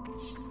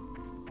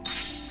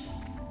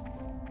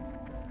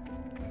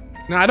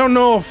 Now, I don't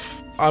know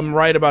if I'm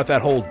right about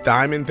that whole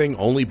diamond thing,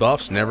 only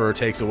buffs, never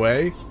takes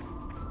away.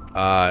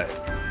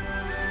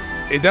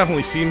 It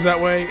definitely seems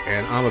that way,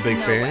 and I'm a big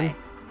fan. Way.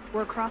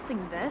 We're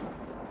crossing this?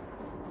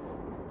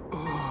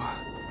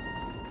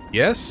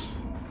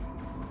 Yes?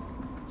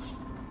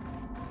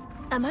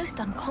 A most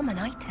uncommon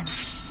item.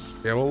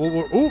 Yeah, well,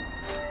 ooh.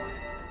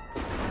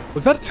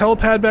 Was that a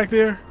telepad back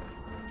there?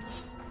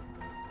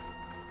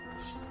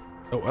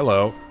 Oh,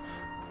 hello.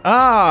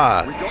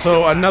 Ah,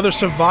 so another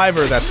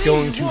survivor that's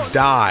going to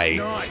die.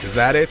 Is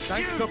that it?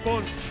 Thanks a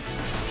bunch.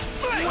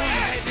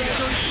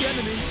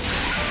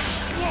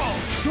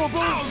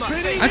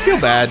 I feel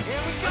bad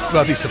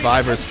about these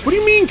survivors. What do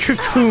you mean,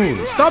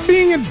 Cocoon? Stop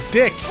being a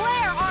dick. Where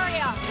are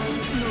ya?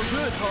 No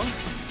good, huh?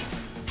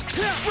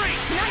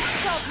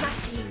 Nice job,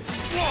 Matthew.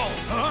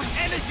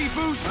 Energy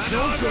boost.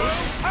 No good.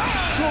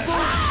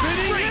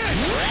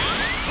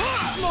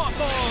 Smart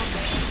bomb.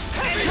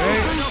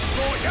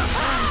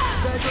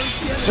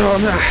 So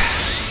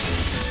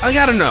I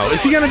gotta know,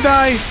 is he gonna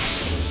die?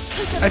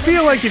 I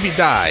feel like if he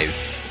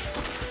dies.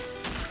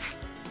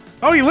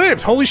 Oh, he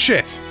lived! Holy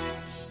shit!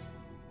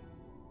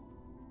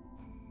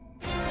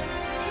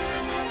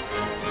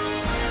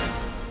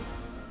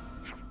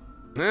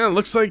 Well,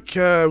 looks like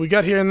we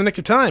got here in the nick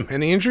of time.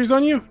 Any injuries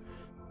on you?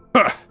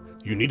 Huh,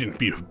 you needn't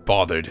be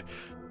bothered.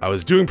 I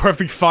was doing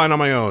perfectly fine on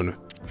my own.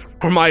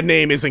 Or my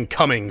name isn't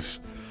Cummings.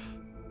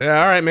 Yeah,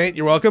 alright, mate,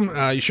 you're welcome.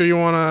 You sure you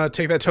want to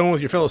take that tone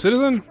with your fellow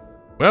citizen?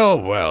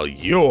 Well,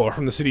 you're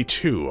from the city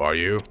too, are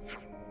you?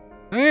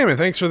 I am, and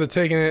thanks for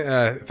taking it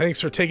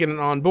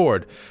on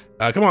board.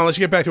 Come on, let's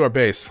get back to our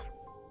base.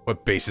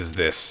 What base is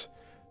this?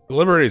 The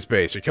Liberator's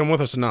base. You coming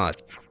with us or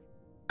not?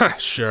 Ha,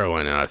 sure,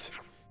 why not?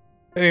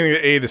 Anything to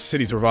aid the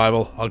city's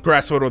revival. I'll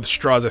grasp one of the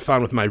straws I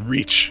found with my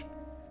reach.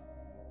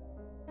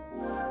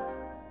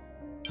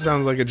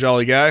 Sounds like a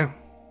jolly guy.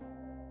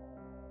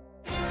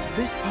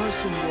 This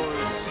person was...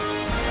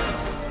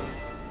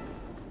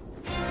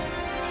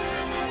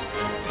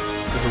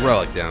 There's a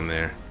relic down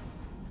there.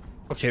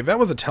 Okay, that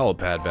was a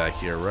telepad back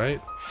here,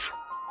 right?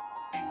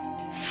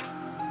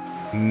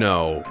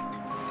 No.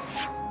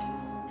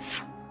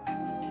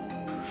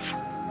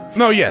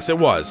 No, yes, it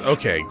was.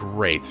 Okay,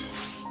 great.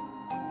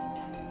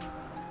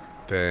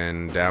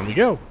 Then down we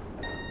go.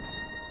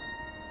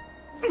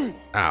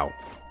 Ow.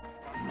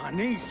 My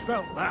knees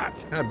felt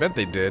that. I bet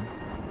they did.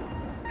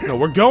 No,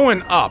 we're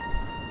going up.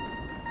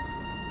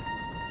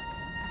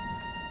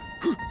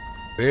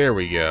 There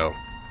we go.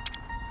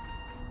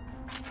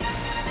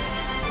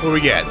 What do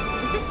we get?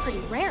 This is pretty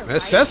rare, right?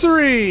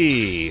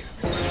 Accessory!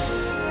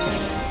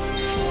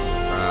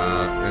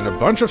 And a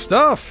bunch of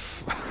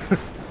stuff.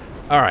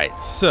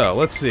 Alright, so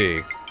let's see.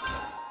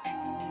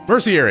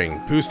 Mercy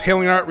Earring. Boost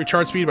Hailing Art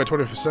recharge speed by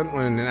 20%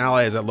 when an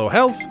ally is at low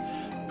health.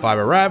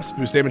 Fiber Wraps.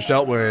 Boost damage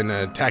dealt when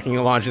attacking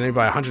a launch enemy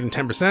by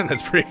 110%.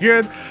 That's pretty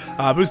good.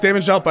 Boost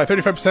damage dealt by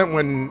 35%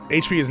 when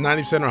HP is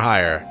 90% or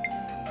higher.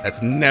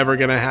 That's never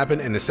gonna happen.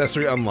 An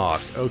accessory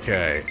unlock.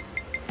 Okay.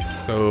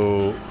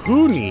 So,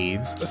 who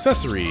needs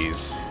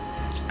accessories?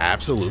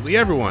 Absolutely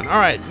everyone.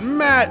 Alright,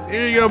 Matt,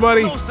 here you go,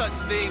 buddy. No such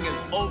thing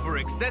as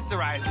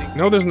over-accessorizing.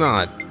 No, there's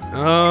not.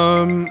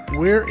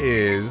 Where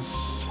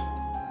is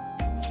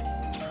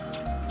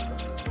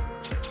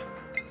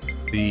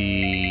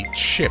the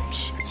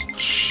chipped? It's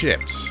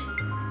chipped.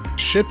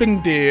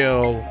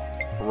 Chippendale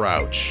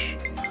Rouch.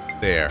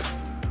 There.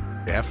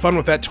 Okay, have fun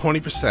with that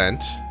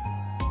 20%.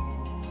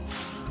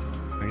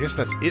 I guess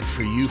that's it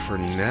for you for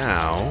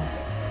now.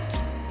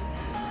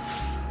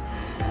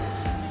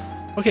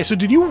 Okay, so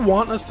did you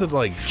want us to,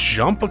 like,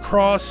 jump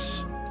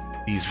across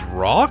these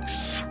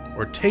rocks?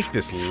 Or take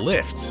this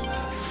lift?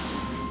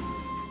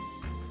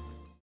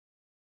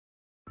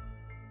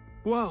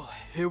 Well,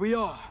 here we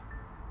are.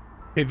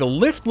 Okay, the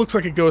lift looks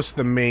like it goes to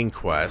the main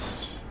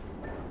quest.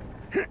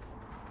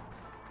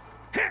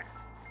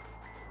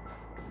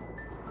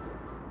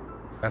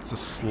 That's a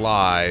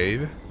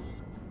slide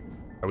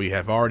that we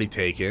have already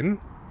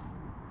taken.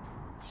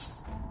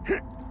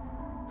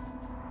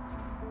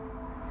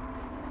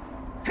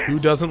 Who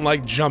doesn't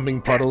like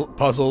jumping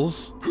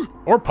puzzles?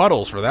 Or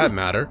puddles, for that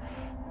matter.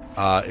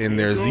 In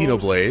their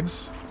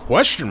Xenoblades.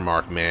 Question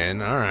mark,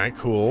 man. Alright,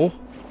 cool.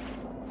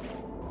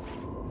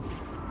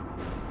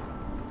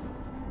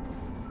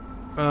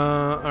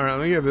 Alright,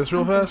 let me get this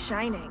real fast.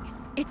 Shining.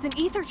 It's an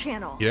ether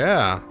channel.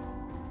 Yeah.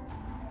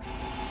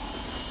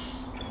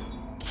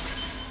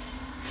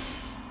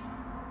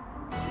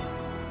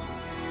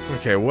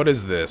 Okay, what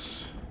is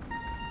this?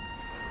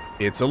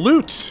 It's a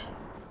loot.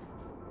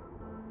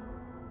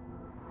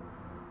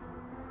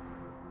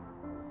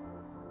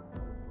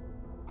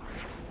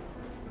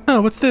 Oh,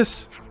 what's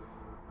this?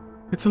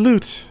 It's a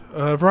lute.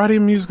 A variety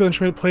of musical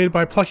instrument played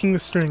by plucking the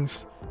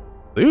strings.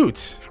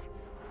 Lute?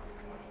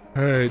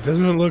 Hey,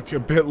 doesn't it look a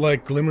bit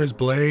like Glimmer's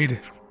blade?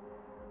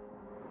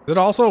 Is it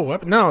also a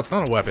weapon? No, it's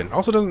not a weapon.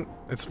 Also doesn't...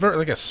 It's very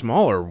like a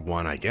smaller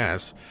one, I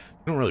guess.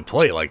 You don't really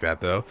play it like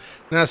that, though.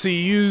 Now,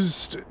 see, you're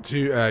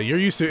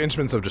used to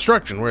instruments of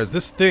destruction, whereas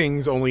this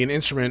thing's only an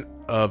instrument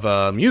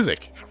of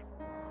music.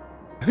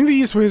 I think the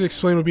easiest way to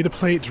explain would be to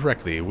play it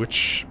directly,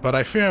 but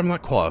I fear I'm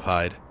not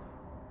qualified.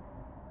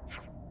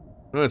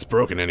 Well, it's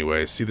broken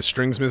anyway. See the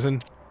strings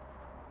missing?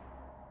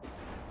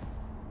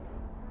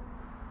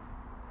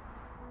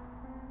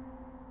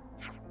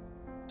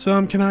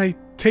 So, can I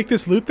take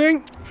this loot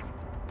thing?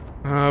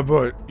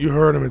 But you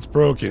heard him, it's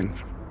broken.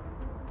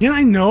 Yeah,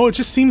 I know, it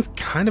just seems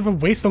kind of a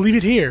waste to leave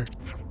it here.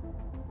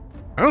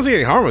 I don't see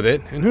any harm with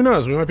it, and who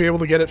knows, we might be able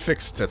to get it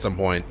fixed at some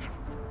point.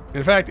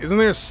 In fact, isn't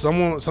there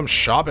some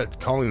shop at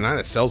Colony 9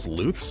 that sells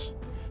loots?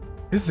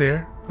 Is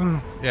there?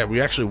 Oh, yeah, we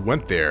actually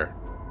went there.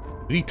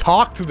 We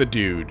talked to the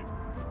dude.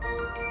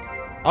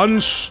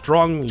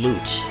 Unstrung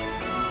loot.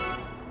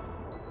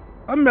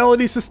 A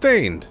melody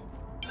sustained.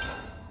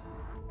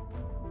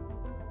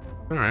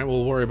 Alright,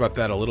 we'll worry about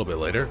that a little bit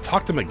later.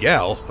 Talk to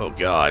Miguel. Oh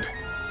god.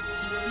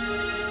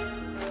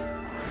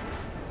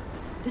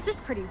 This is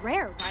pretty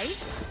rare,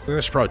 right? I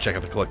should probably check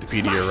out the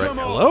Collectopedia right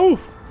now. Hello?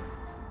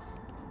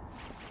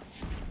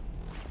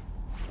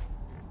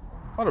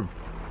 A lot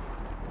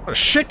of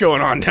shit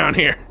going on down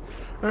here.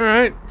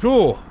 Alright,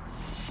 cool.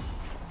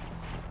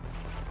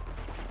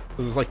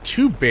 So there's like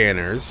 2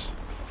 banners.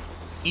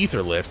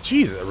 Ether lift.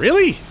 Jeez,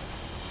 really?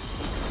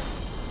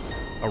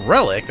 A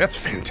relic? That's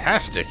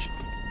fantastic.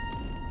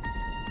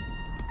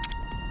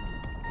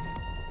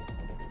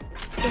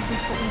 Is this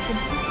what we've been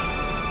seeing?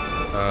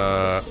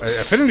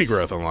 Affinity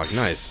growth unlocked.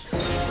 Nice.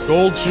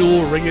 Gold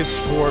jewel, ringed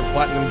sport,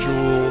 platinum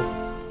jewel.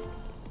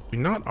 We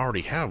not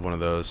already have one of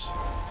those.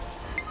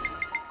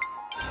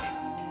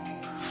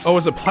 Oh,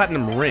 it's a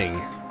platinum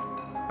ring.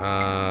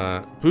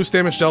 Boost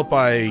damage dealt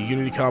by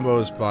unity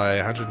combos by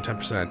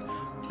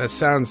 110%. That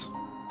sounds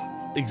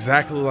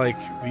exactly like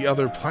the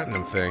other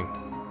platinum thing.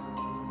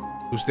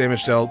 Boost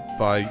damage dealt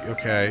by...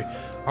 Okay.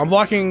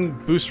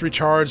 Unblocking boost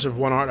recharge of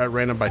 1 art at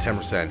random by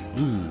 10%.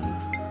 Ooh.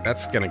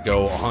 That's gonna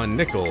go on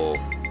nickel.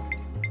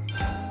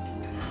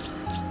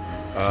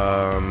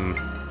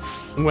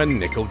 When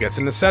nickel gets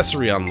an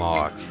accessory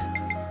unlock.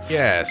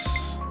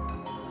 Yes.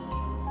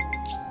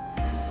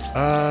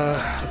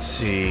 Let's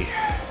see.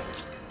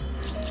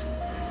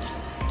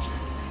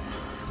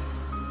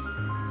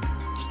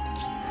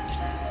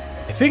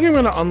 I think I'm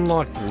gonna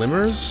unlock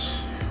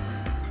glimmers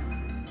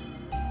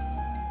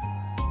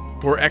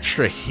for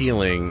extra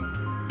healing.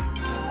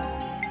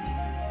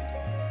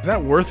 Is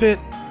that worth it?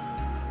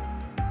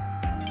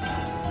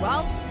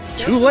 Well,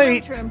 too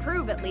late. To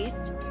improve at least.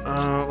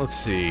 Let's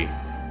see.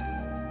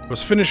 I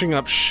was finishing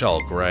up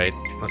Shulk, right?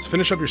 Let's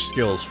finish up your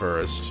skills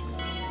first.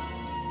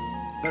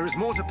 There is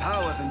more to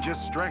power than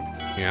just strength.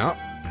 Yeah.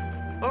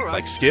 All right.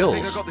 Like skills.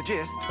 I think I got the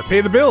gist. I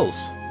pay the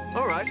bills.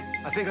 All right.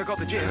 I think I got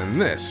the gist.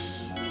 And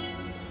this.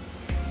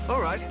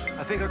 All right,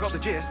 I think I got the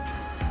gist.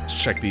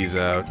 Let's check these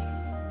out.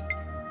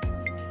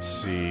 Let's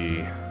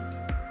see.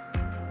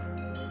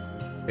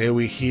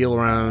 AoE heal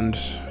around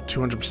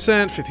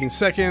 200%, 15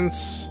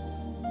 seconds.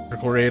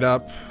 Critical rate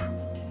up.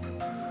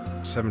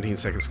 17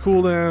 seconds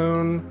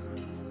cooldown.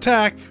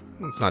 Attack.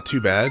 It's not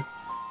too bad.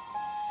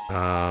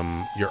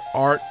 Your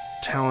art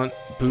talent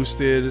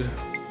boosted.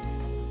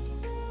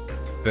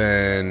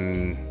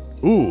 Then,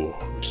 ooh,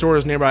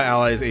 restores nearby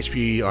allies'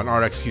 HP on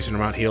art execution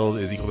amount healed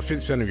is equal to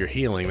 50% of your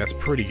healing. That's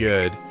pretty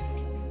good.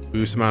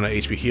 Boost amount of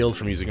HP healed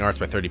from using arts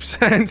by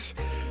 30%.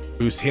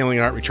 Boost healing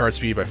art recharge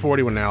speed by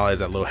 40 when an ally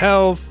is at low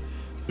health.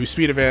 Boost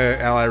speed of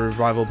ally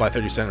revival by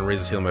 30% and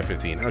raises healing by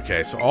 15.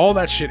 Okay, so all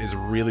that shit is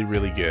really,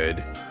 really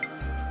good.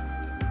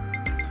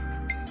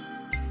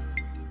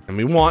 And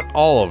we want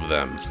all of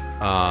them.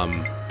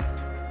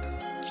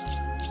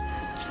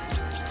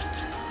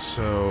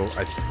 So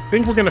I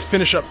think we're gonna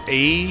finish up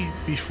A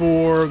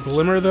before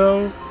Glimmer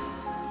though,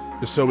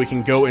 just so we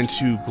can go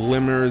into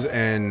Glimmer's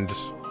and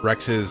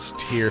Rex's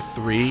tier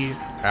 3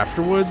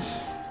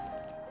 afterwards.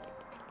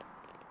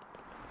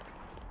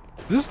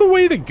 Is this the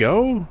way to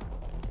go?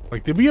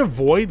 Like, did we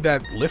avoid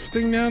that lift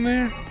thing down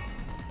there?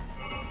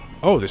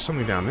 Oh, there's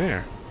something down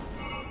there.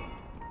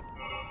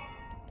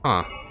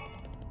 Huh.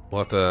 We'll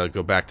have to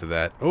go back to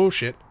that. Oh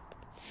shit.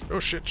 Oh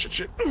shit, shit,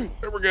 shit.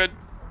 There, we're good.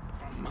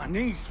 My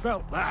knees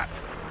felt that.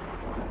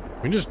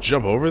 Can we just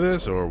jump over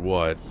this, or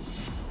what?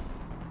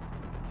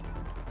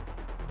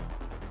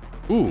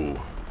 Ooh.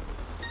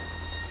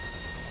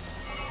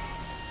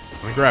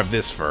 Let me grab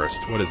this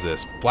first. What is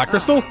this? Black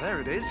crystal? There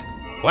it is.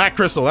 Black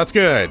crystal, that's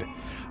good.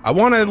 I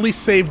want to at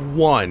least save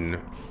one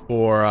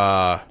for,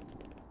 All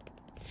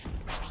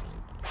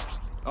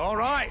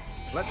right,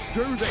 let's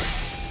do this.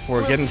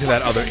 for getting to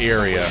that other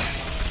area.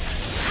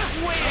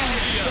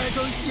 There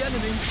goes the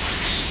enemy.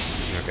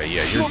 Okay,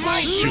 yeah, you're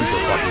super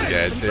fucking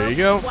dead. There you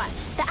go. What?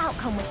 The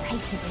outcome was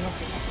patently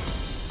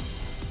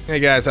obvious. Hey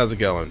guys, how's it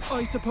going?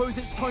 I suppose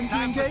it's time to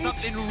Time for engage.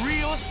 something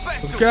real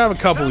special. Let's grab a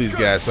couple of these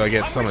guys so I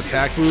get some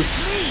attack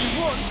boosts.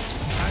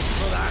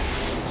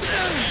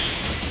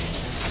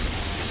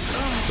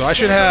 So I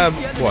should have,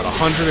 what,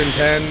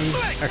 110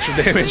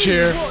 extra damage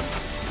here?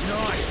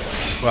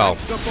 Well,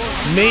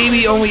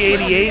 maybe only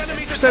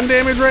 88%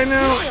 damage right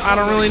now? I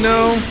don't really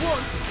know.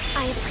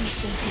 I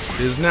appreciate it.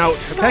 There's now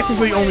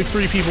technically only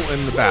 3 people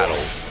in the battle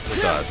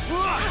with us.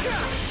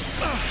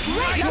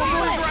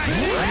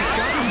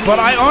 But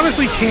I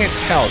honestly can't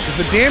tell, because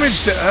the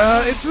damage to,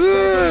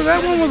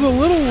 that one was a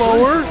little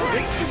lower,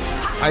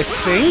 I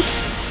think.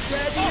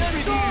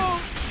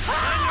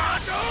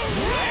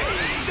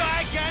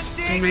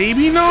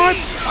 Maybe not?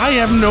 I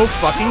have no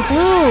fucking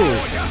clue.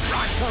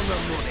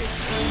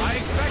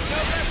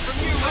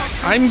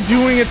 I'm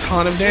doing a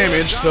ton of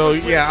damage, so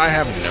yeah, I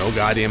have no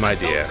goddamn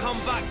idea.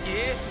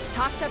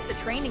 Talked up the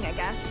training, I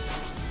guess.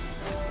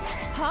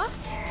 Huh?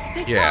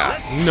 They Yeah,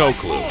 no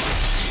clue.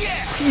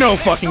 No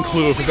fucking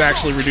clue if it's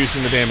actually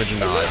reducing the damage or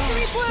not.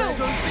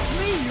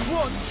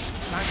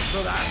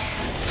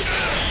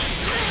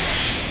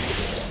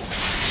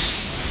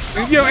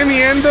 You know, in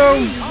the end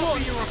though,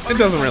 it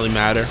doesn't really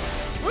matter.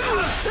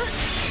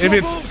 If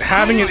it's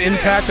having an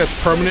impact that's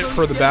permanent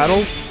for the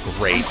battle,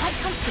 great.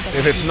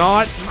 If it's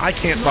not, I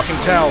can't fucking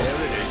tell.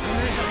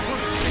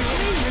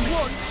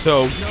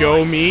 So,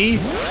 go me.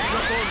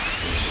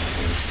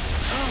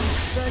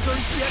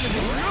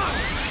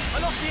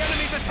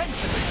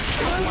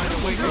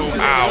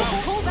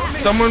 Ow.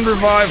 Someone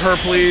revive her,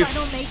 please.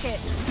 Don't make it.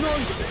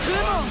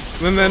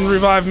 And then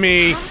revive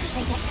me.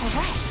 They get to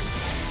rest.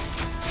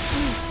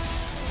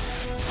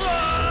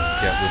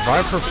 Yeah,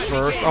 revive her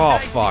first. Oh,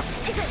 fuck.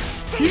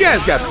 You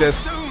guys got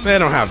this. They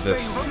don't have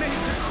this.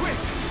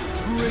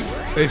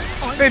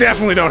 They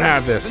definitely don't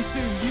have this.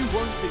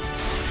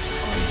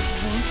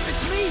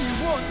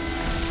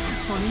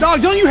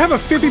 Dog, don't you have a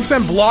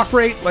 50% block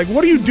rate? Like,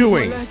 what are you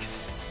doing?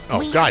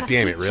 Oh, god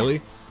damn it,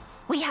 really?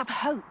 We have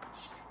hope.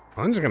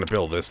 I'm just gonna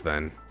build this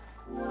then.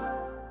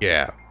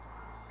 Yeah.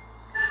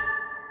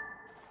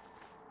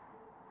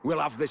 We'll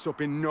have this up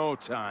in no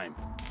time.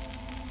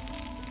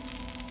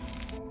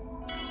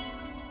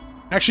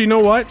 Actually, you know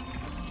what?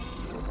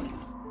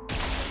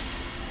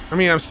 I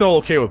mean, I'm still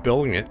okay with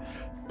building it,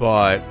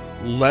 but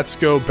let's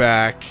go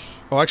back.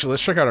 Well, actually,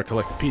 let's check out our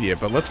Collectopedia,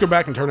 but let's go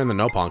back and turn in the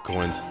Nopon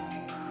coins.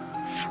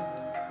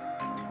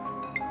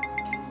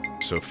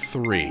 So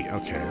 3.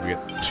 Okay, we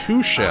get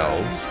 2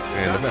 shells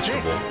and a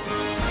vegetable.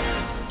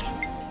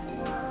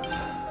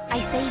 I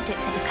saved it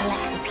to the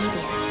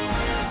Collectopedia.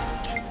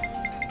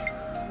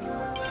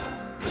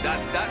 But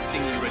that's that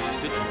thing you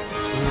registered.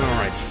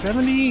 Alright,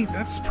 70.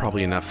 That's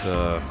probably enough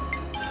to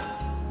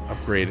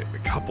upgrade a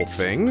couple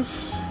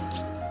things.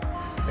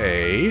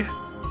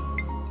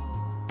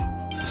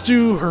 Let's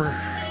do her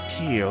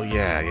heal.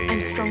 Yeah.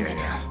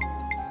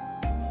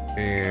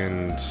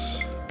 And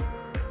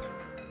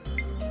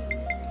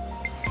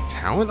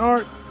talent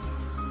art?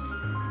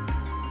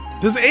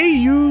 Does A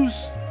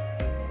use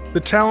the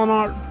talent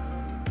art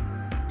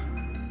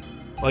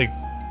like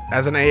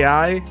as an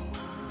AI?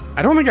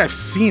 I don't think I've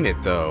seen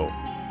it though.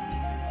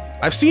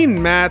 I've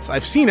seen Matt's,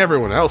 I've seen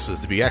everyone else's,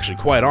 to be actually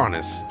quite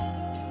honest.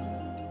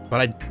 But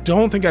I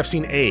don't think I've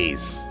seen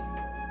A's.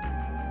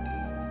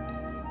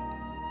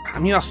 I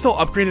mean, I'll still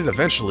upgrade it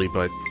eventually,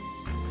 but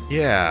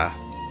yeah.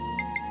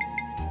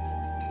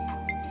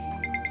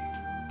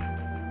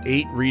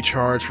 8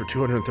 recharge for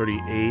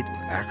 238,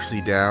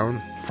 accuracy down.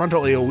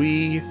 Frontal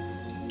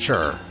AoE,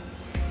 sure.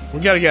 We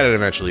gotta get it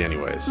eventually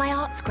anyways. My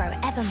arts grow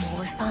ever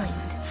more refined.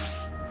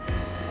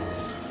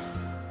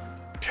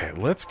 Okay,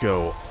 let's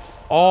go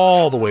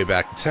all the way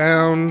back to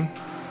town.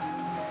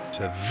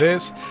 To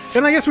this.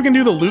 And I guess we can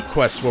do the loot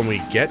quests when we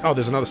get... Oh,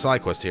 there's another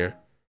side quest here.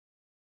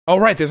 Oh,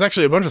 right, there's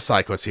actually a bunch of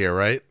side quests here,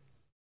 right?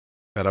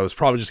 That I was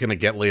probably just gonna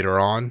get later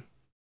on.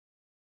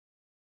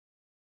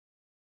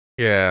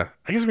 Yeah,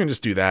 I guess we can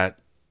just do that.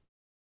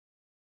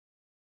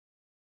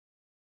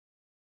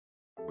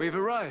 We've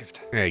arrived.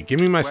 Hey, give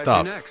me my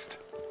stuff. Next?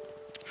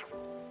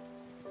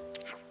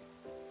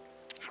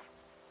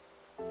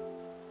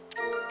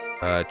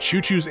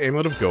 Choo-Choo's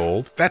Amulet of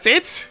Gold. That's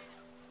it?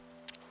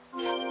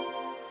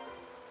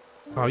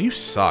 Oh, you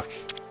suck.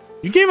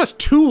 You gave us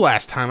 2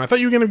 last time. I thought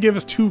you were gonna give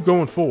us 2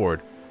 going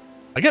forward.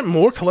 I get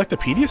more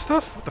Collectopedia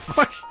stuff? What the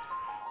fuck?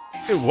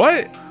 Hey,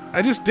 what?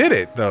 I just did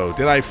it, though.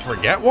 Did I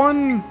forget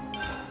one?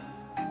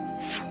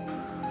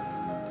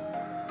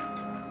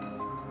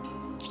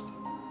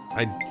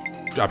 I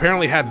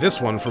apparently had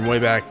this one from way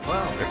back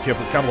a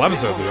couple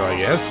episodes ago, I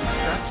guess.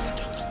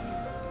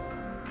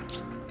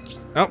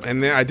 Oh,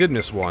 and then I did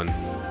miss one.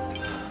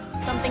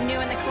 Something new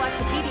in the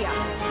Collectopedia.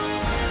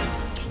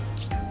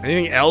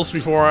 Anything else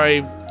before I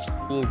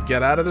will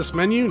get out of this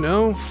menu?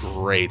 No?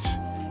 Great.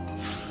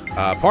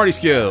 Party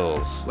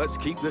skills. Let's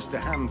keep this to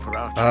hand for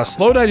our...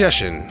 Slow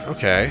digestion.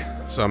 Okay.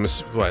 So I'm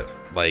what,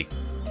 like,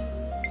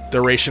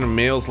 duration of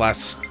meals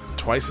lasts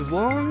twice as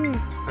long?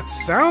 That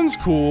sounds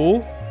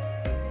cool.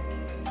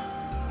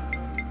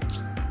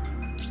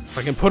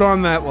 I can put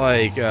on that,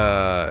 like,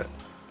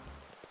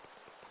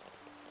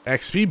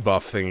 XP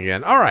buff thing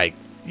again. Alright,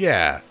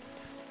 yeah.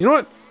 You know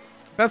what?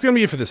 That's gonna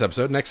be it for this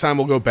episode. Next time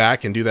we'll go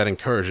back and do that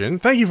incursion.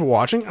 Thank you for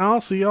watching.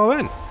 I'll see y'all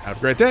then. Have a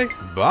great day.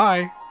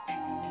 Bye.